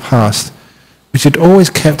history, your past, which had always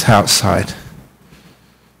kept outside.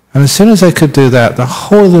 And as soon as they could do that, the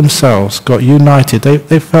whole of themselves got united.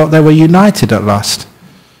 They felt they were united at last.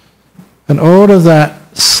 And all of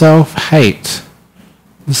that self-hate,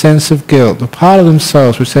 the sense of guilt, the part of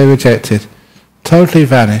themselves which they rejected, totally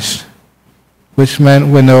vanished, which meant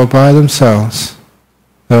when they were by themselves,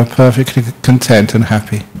 they were perfectly content and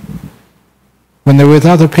happy. When they were with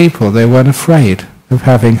other people, they weren't afraid of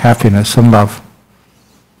having happiness and love.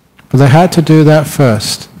 But they had to do that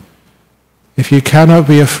first. If you cannot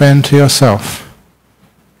be a friend to yourself,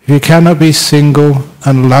 if you cannot be single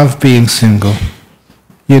and love being single,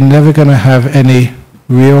 you're never going to have any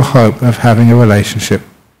real hope of having a relationship.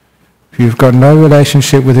 If you've got no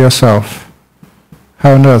relationship with yourself,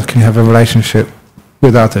 how on earth can you have a relationship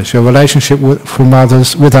with others? Your relationship with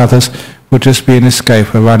others would just be an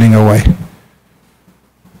escape or running away.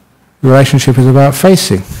 Relationship is about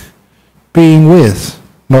facing, being with,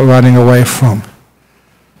 not running away from.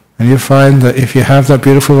 And you find that if you have that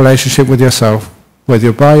beautiful relationship with yourself, whether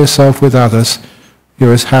you're by yourself with others,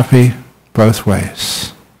 you're as happy both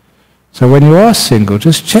ways. So when you are single,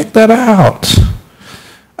 just check that out.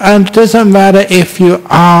 And it doesn't matter if you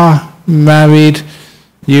are married,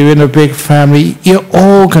 you're in a big family, you're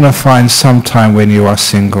all going to find some time when you are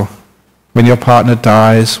single. When your partner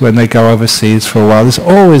dies, when they go overseas for a while, there's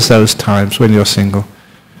always those times when you're single.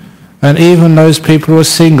 And even those people who are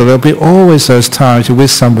single, there'll be always those times you're with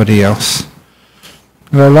somebody else.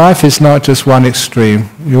 Life is not just one extreme.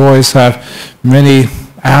 You always have many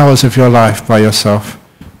hours of your life by yourself,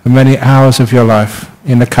 and many hours of your life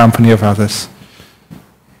in the company of others.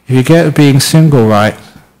 If you get being single right,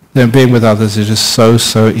 then being with others is just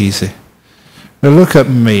so easy. Now look at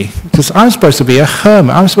me, because I'm supposed to be a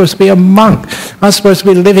hermit, I'm supposed to be a monk, I'm supposed to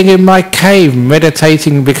be living in my cave,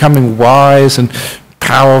 meditating and becoming wise and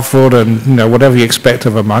powerful and whatever you expect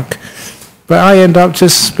of a monk. But I end up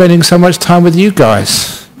just spending so much time with you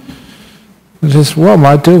guys. Just, what am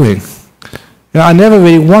I doing? I never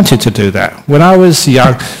really wanted to do that. When I was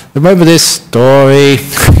young, remember this story?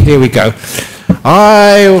 Here we go.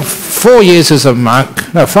 5 years as a monk,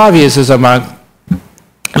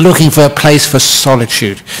 looking for a place for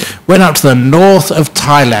solitude. Went up to the north of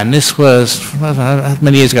Thailand. This was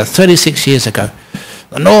many years ago, 36 years ago.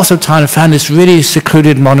 The north of Thailand, found this really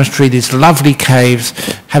secluded monastery, these lovely caves,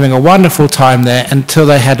 having a wonderful time there until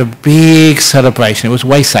they had a big celebration. It was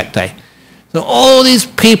Wesak Day. So all these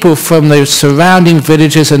people from the surrounding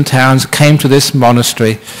villages and towns came to this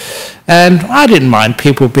monastery. And I didn't mind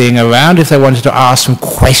people being around if they wanted to ask some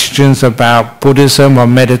questions about Buddhism or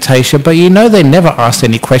meditation, but they never asked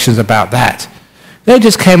any questions about that. They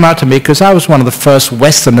just came out to me because I was one of the first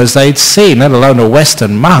Westerners they'd seen, let alone a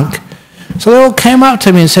Western monk. So they all came up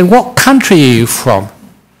to me and said, what country are you from?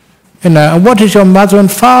 And what does your mother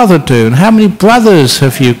and father do? And how many brothers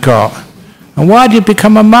have you got? And why did you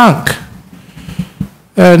become a monk?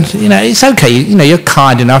 And, it's okay, you're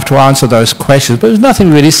kind enough to answer those questions, but there's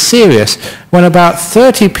nothing really serious. When about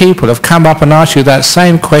 30 people have come up and asked you that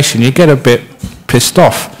same question, you get a bit pissed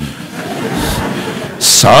off.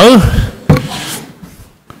 So,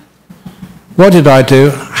 what did I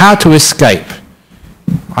do? How to escape?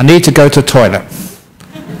 I need to go to the toilet.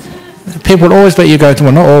 People always let you go to,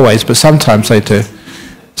 well, not always, but sometimes they do.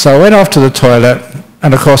 So I went off to the toilet,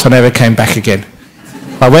 and of course I never came back again.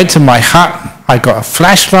 I went to my hut, I got a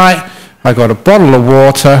flashlight, I got a bottle of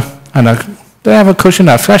water, and did I have a cushion?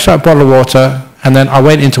 No, a flashlight, bottle of water, and then I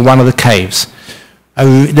went into one of the caves.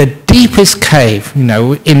 The deepest cave,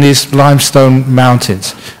 in these limestone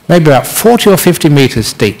mountains, maybe about 40 or 50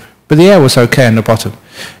 meters deep, but the air was okay in the bottom.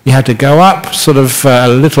 You had to go up sort of a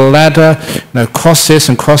little ladder, cross this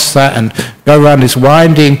and cross that, and go around these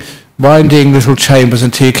winding little chambers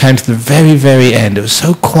until you came to the very, very end. It was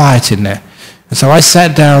so quiet in there. And so I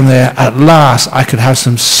sat down there. At last, I could have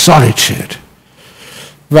some solitude.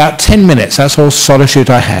 About 10 minutes, that's all solitude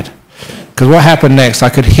I had. Because what happened next, I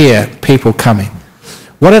could hear people coming.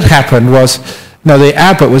 What had happened was, the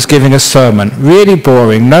abbot was giving a sermon, really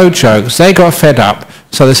boring, no jokes. They got fed up,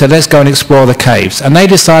 so they said, let's go and explore the caves. And they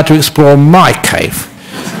decided to explore my cave.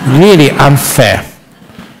 Really unfair.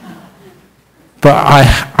 But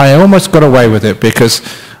I almost got away with it because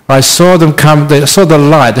I saw them come, I saw the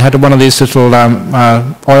light. They had one of these little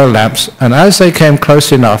oil lamps, and as they came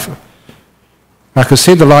close enough, I could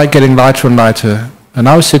see the light getting lighter and lighter, and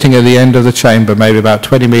I was sitting at the end of the chamber, maybe about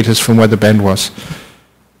 20 meters from where the bend was.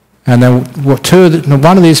 And then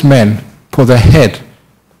one of these men put their head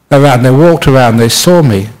around, they walked around, they saw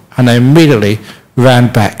me, and they immediately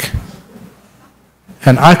ran back.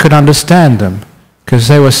 And I could understand them, because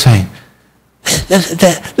they were saying, there's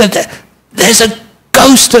a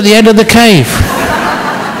ghost at the end of the cave.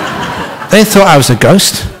 They thought I was a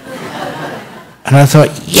ghost. And I thought,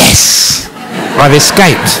 yes, I've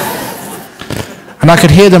escaped. And I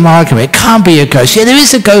could hear them arguing, it can't be a ghost. Yeah, there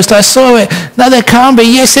is a ghost, I saw it. No, there can't be.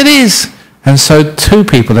 Yes, it is. And so two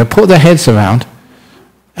people, they put their heads around,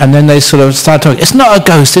 and then they sort of started talking, it's not a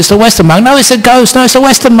ghost, it's a Western monk. No, it's a ghost. No, it's a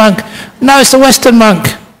Western monk. No, it's a Western monk.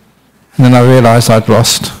 And then I realized I'd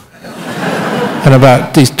lost. And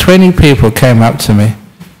about these 20 people came up to me,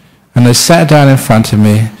 and they sat down in front of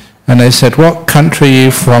me, and they said, what country are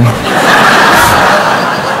you from?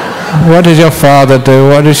 What did your father do?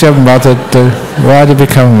 What did your mother do? Why did you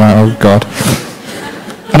become a monk? Oh, God.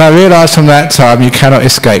 And I realized from that time, you cannot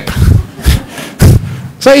escape.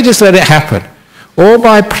 So you just let it happen. All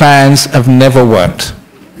my plans have never worked.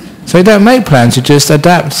 So you don't make plans, you just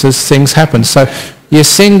adapt as things happen. So you're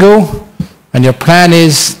single, and your plan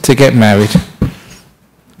is to get married.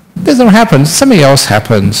 It doesn't happen, something else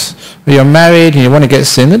happens. Or you're married and you want to get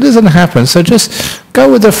single, it doesn't happen. So just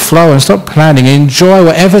go with the flow and stop planning. Enjoy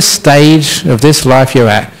whatever stage of this life you're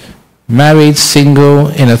at. Married, single,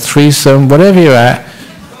 in a threesome, whatever you're at.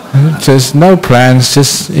 Just no plans,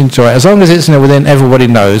 just enjoy it. As long as it's within everybody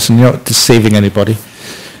knows and you're not deceiving anybody.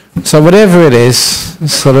 So whatever it is,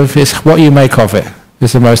 sort of, is what you make of it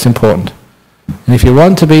is the most important. And if you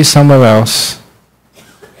want to be somewhere else,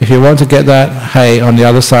 if you want to get that hay on the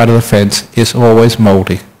other side of the fence, it's always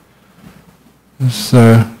mouldy.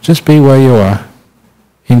 So just be where you are.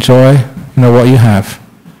 Enjoy, what you have.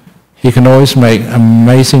 You can always make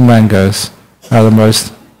amazing mangoes out of the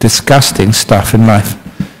most disgusting stuff in life.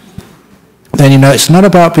 Then it's not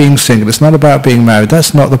about being single, it's not about being married,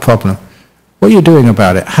 that's not the problem. What are you doing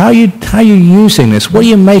about it? How are you using this? What are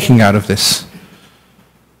you making out of this?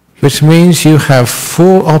 Which means you have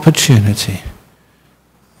full opportunity,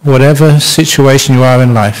 whatever situation you are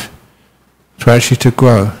in life, to actually to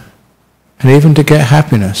grow. And even to get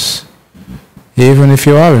happiness, even if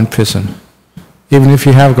you are in prison, even if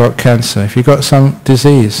you have got cancer, if you've got some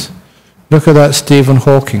disease. Look at that Stephen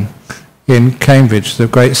Hawking in Cambridge, the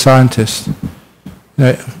great scientist,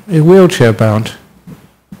 wheelchair bound.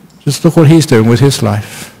 Just look what he's doing with his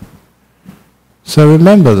life. So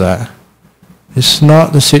remember that. It's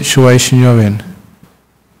not the situation you're in,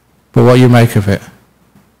 but what you make of it,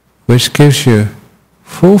 which gives you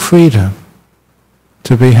full freedom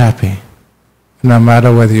to be happy, no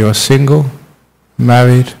matter whether you're single,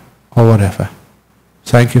 married, or whatever.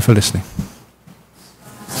 Thank you for listening.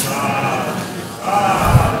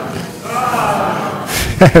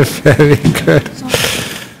 Very good.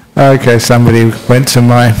 Okay, somebody went to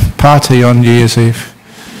my party on New Year's Eve.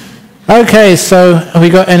 Okay, so have we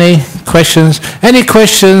got any questions? Any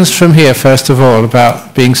questions from here, first of all,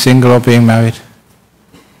 about being single or being married?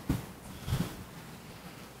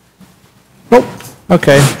 Oh,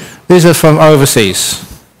 okay. These are from overseas.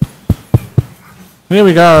 Here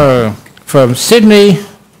we go. From Sydney,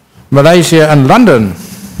 Malaysia and London.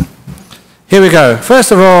 Here we go.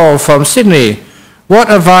 First of all, from Sydney, what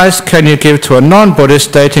advice can you give to a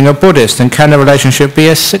non-Buddhist dating a Buddhist, and can the relationship be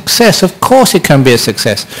a success? Of course it can be a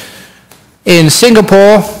success. In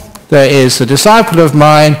Singapore, there is a disciple of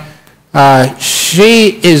mine.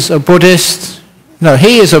 She is a Buddhist. No,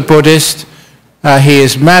 he is a Buddhist. He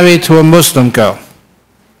is married to a Muslim girl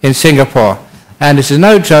in Singapore. And this is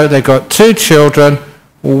no joke, they've got 2 children.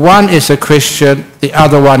 One is a Christian, the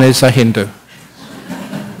other one is a Hindu.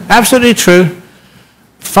 Absolutely true.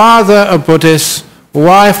 Father a Buddhist,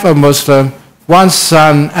 wife a Muslim, one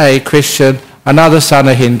son a Christian, another son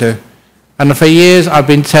a Hindu. And for years I've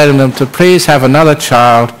been telling them to please have another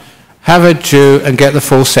child, have a Jew and get the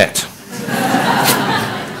full set.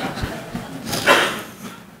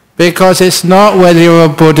 Because it's not whether you're a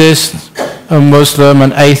Buddhist, a Muslim,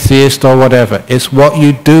 an atheist or whatever. It's what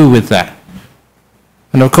you do with that.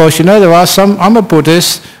 And of course, there are some, I'm a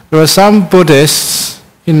Buddhist, there are some Buddhists,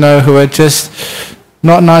 who are just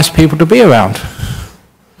not nice people to be around.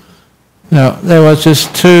 They were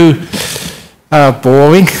just too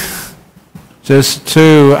boring, just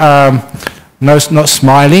too not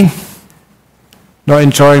smiling, not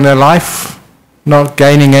enjoying their life, not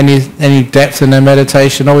gaining any depth in their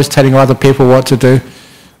meditation, always telling other people what to do.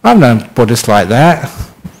 I've known Buddhists like that.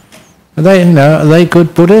 Are they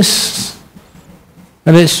good Buddhists?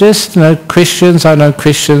 And it's just, Christians, I know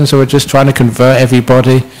Christians who are just trying to convert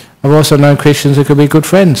everybody. I've also known Christians who could be good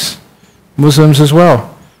friends. Muslims as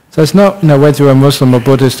well. So it's not, whether you're a Muslim or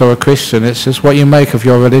Buddhist or a Christian, it's just what you make of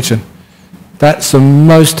your religion. That's the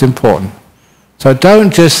most important. So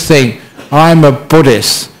don't just think, I'm a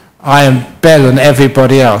Buddhist, I am better than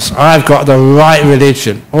everybody else, I've got the right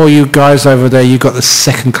religion. All you guys over there, you've got the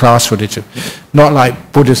second-class religion. Not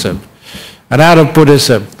like Buddhism. And out of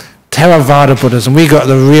Buddhism, Theravada Buddhism, we got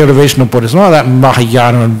the real original Buddhism, not that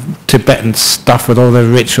Mahayana and Tibetan stuff with all the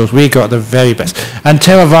rituals, we got the very best. And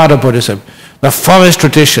Theravada Buddhism, the forest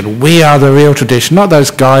tradition, we are the real tradition, not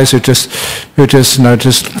those guys who just watch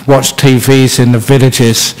TVs in the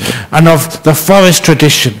villages. And of the forest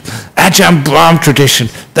tradition, Ajahn Brahm tradition,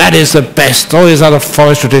 that is the best. All these other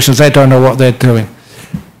forest traditions, they don't know what they're doing.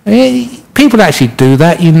 People actually do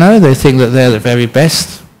that, they think that they're the very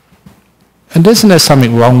best. And isn't there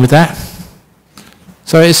something wrong with that?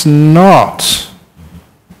 So it's not,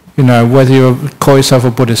 whether you call yourself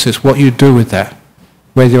a Buddhist, it's what you do with that.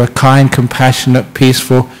 Whether you're a kind, compassionate,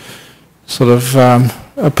 peaceful, sort of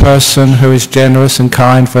a person who is generous and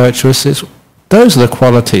kind, virtuous, those are the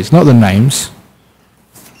qualities, not the names.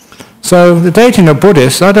 So the dating a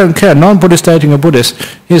Buddhist, I don't care, non-Buddhist dating a Buddhist,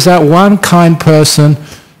 is that one kind person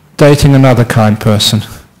dating another kind person.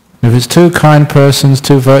 If it's two kind persons,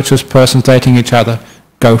 two virtuous persons dating each other,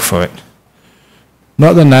 go for it.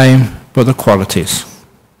 Not the name, but the qualities.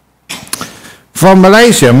 From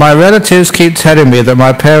Malaysia, my relatives keep telling me that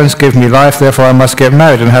my parents give me life, therefore I must get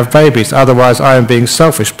married and have babies, otherwise I am being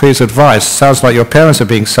selfish. Please advise. Sounds like your parents are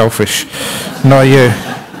being selfish, not you.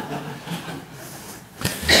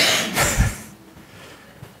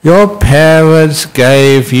 Your parents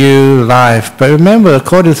gave you life. But remember,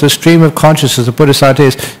 according to the stream of consciousness of Buddhist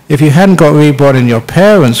ideas, if you hadn't got reborn in your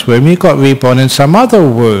parents' womb, you got reborn in some other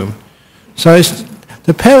womb. So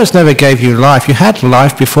the parents never gave you life. You had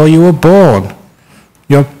life before you were born.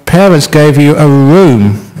 Your parents gave you a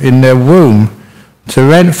room in their womb to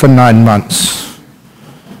rent for 9 months.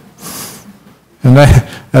 And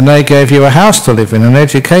they gave you a house to live in, an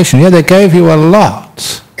education. Yeah, they gave you a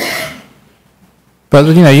lot. But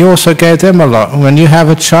you also gave them a lot. When you have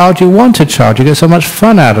a child, you want a child. You get so much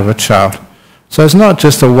fun out of a child. So it's not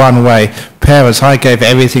just a one-way, parents, I gave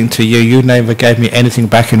everything to you, you never gave me anything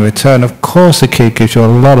back in return. Of course the kid gives you a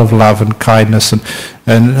lot of love and kindness and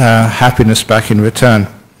happiness back in return.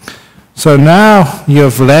 So now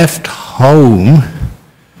you've left home.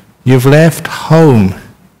 You've left home.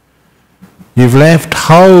 You've left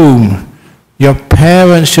home. Your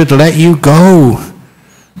parents should let you go.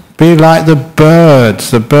 Be like the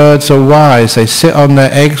birds. The birds are wise. They sit on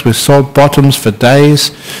their eggs with salt bottoms for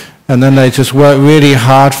days. And then they just work really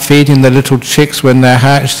hard feeding the little chicks when they're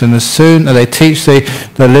hatched, and as soon as they teach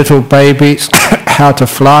the little babies how to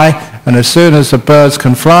fly, and as soon as the birds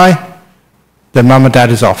can fly, then mum and dad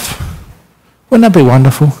is off. Wouldn't that be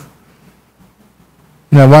wonderful?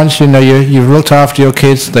 Once you've looked after your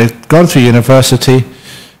kids, they've gone through university,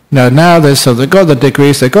 now they've got the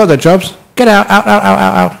degrees, they've got their jobs, get out, out, out, out,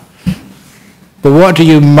 out, out. But what do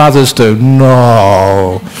you mothers do?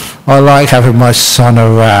 No, I like having my son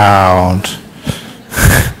around.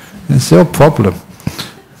 It's your problem.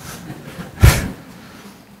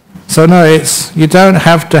 So no, you don't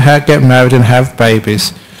have to get married and have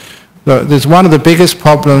babies. Look, there's one of the biggest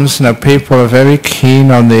problems. People are very keen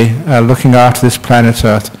on looking after this planet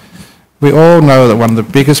Earth. We all know that one of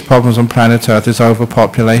the biggest problems on planet Earth is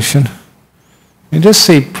overpopulation. You just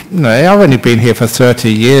see, I've only been here for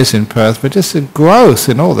 30 years in Perth, but just the growth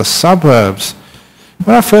in all the suburbs.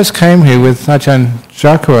 When I first came here with Ajahn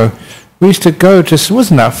Brahm, we used to go it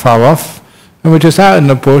wasn't that far off, and we're just out in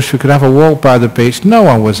the bush, we could have a walk by the beach, no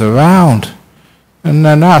one was around. And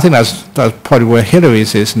now I think that's probably where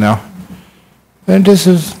Hillary's is now. And this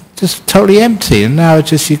is just totally empty, and now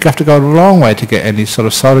you have to go a long way to get any sort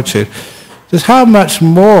of solitude. Just how much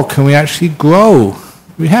more can we actually grow?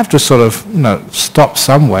 We have to sort of, stop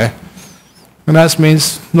somewhere. And that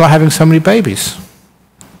means not having so many babies.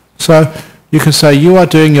 So you can say you are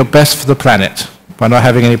doing your best for the planet by not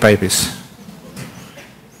having any babies.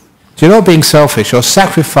 So you're not being selfish. You're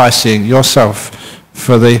sacrificing yourself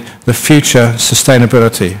for the future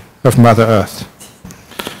sustainability of Mother Earth.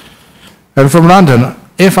 And from London,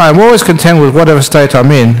 if I'm always content with whatever state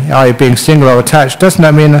I'm in, i.e. being single or attached, doesn't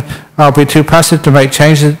that mean I'll be too passive to make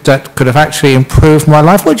changes that could have actually improved my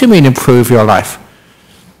life? What do you mean improve your life?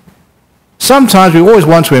 Sometimes we always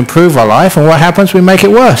want to improve our life, and what happens? We make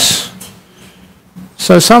it worse.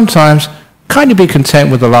 So sometimes, can't you be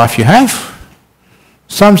content with the life you have?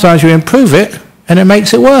 Sometimes you improve it, and it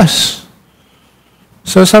makes it worse.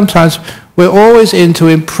 So sometimes we're always into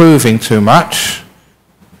improving too much,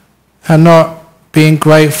 and not being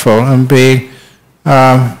grateful and being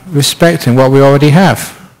respecting what we already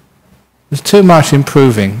have. There's too much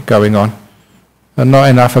improving going on and not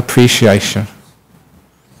enough appreciation.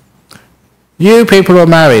 You people who are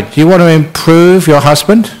married, do you want to improve your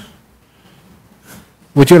husband?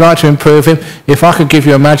 Would you like to improve him? If I could give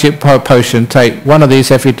you a magic potion, take one of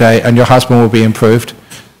these every day and your husband will be improved.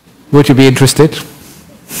 Would you be interested?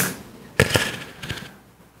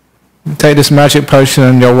 Take this magic potion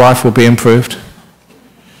and your wife will be improved.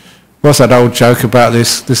 What's that old joke about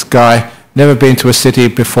this guy, never been to a city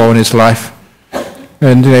before in his life.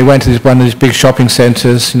 And he went to one of these big shopping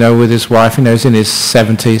centres, with his wife, he's in his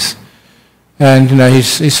 70s. And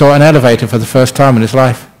he saw an elevator for the first time in his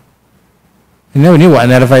life. He never knew what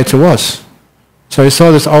an elevator was. So he saw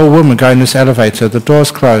this old woman go in this elevator, the doors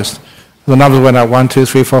closed. The numbers went up 1, 2,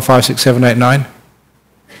 3, 4, 5, 6, 7, 8, 9.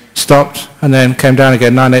 Stopped and then came down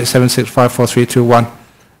again, 9, 8, 7, 6, 5, 4, 3, 2, 1.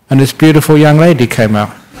 And this beautiful young lady came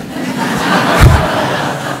out.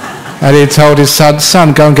 And he told his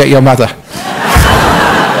son, go and get your mother.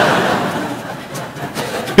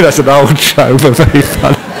 That's an old joke, but very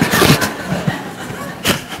funny.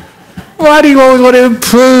 Why do you always want to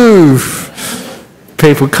improve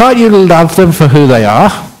people? Can't you love them for who they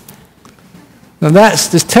are? And that's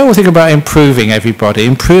this terrible thing about improving everybody,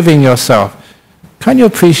 improving yourself. Can't you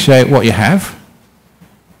appreciate what you have?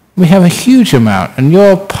 We have a huge amount, and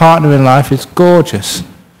your partner in life is gorgeous.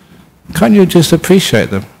 Can't you just appreciate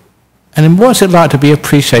them? And then what's it like to be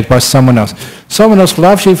appreciated by someone else? Someone else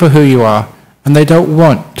loves you for who you are, and they don't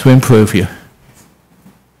want to improve you.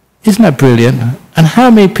 Isn't that brilliant? And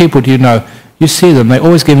how many people do you know, you see them, they're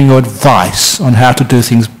always giving you advice on how to do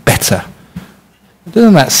things better.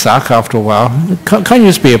 Doesn't that suck after a while? Can't you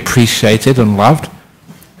just be appreciated and loved?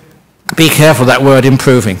 Be careful of that word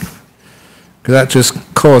improving, because that just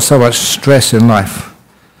causes so much stress in life.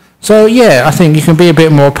 So yeah, I think you can be a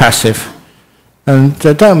bit more passive and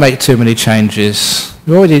don't make too many changes.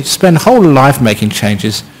 You already spend a whole life making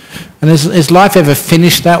changes. And is life ever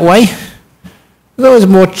finished that way? There's always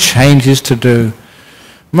more changes to do.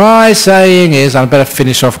 My saying is, I better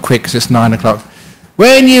finish off quick because it's 9 o'clock.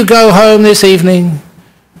 When you go home this evening,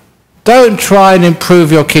 don't try and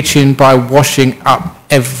improve your kitchen by washing up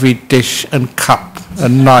every dish and cup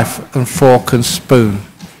and knife and fork and spoon.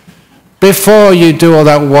 Before you do all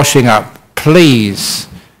that washing up, please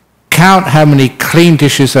count how many clean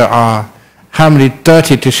dishes there are, how many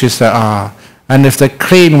dirty dishes there are, and if the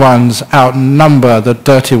clean ones outnumber the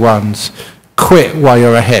dirty ones, quit while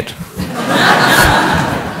you're ahead.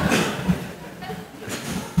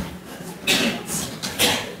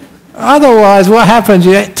 Otherwise, what happens?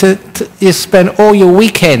 You spend all your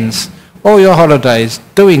weekends, all your holidays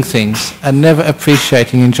doing things and never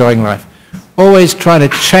appreciating, enjoying life. Always trying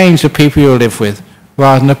to change the people you live with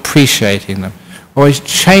rather than appreciating them. Always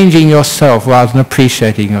changing yourself rather than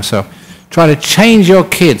appreciating yourself. Trying to change your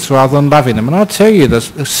kids rather than loving them. And I'll tell you the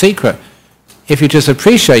secret. If you just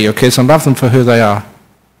appreciate your kids and love them for who they are,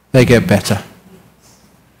 they get better.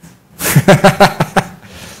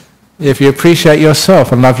 If you appreciate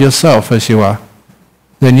yourself and love yourself as you are,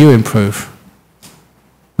 then you improve.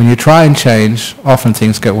 When you try and change, often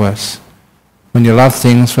things get worse. When you love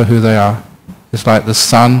things for who they are, it's like the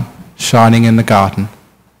sun shining in the garden,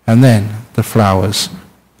 and then the flowers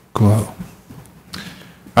grow.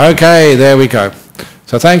 Okay, there we go.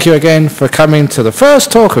 So thank you again for coming to the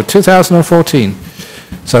first talk of 2014.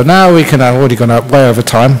 So now we can, I've already gone up way over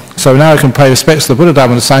time, so now we can pay respects to the Buddha,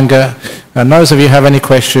 Dhamma and Sangha. And those of you who have any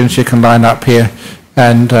questions, you can line up here,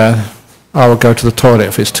 and I will go to the toilet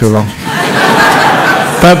if it's too long.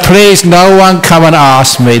 But please, no one come and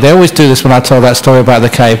ask me. They always do this when I tell that story about the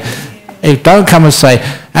cave. Don't come and say,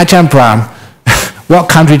 Ajahn Brahm, what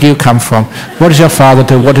country do you come from? What does your father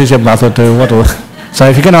do? What does your mother do? So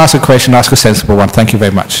if you're going to ask a question, ask a sensible one. Thank you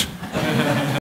very much.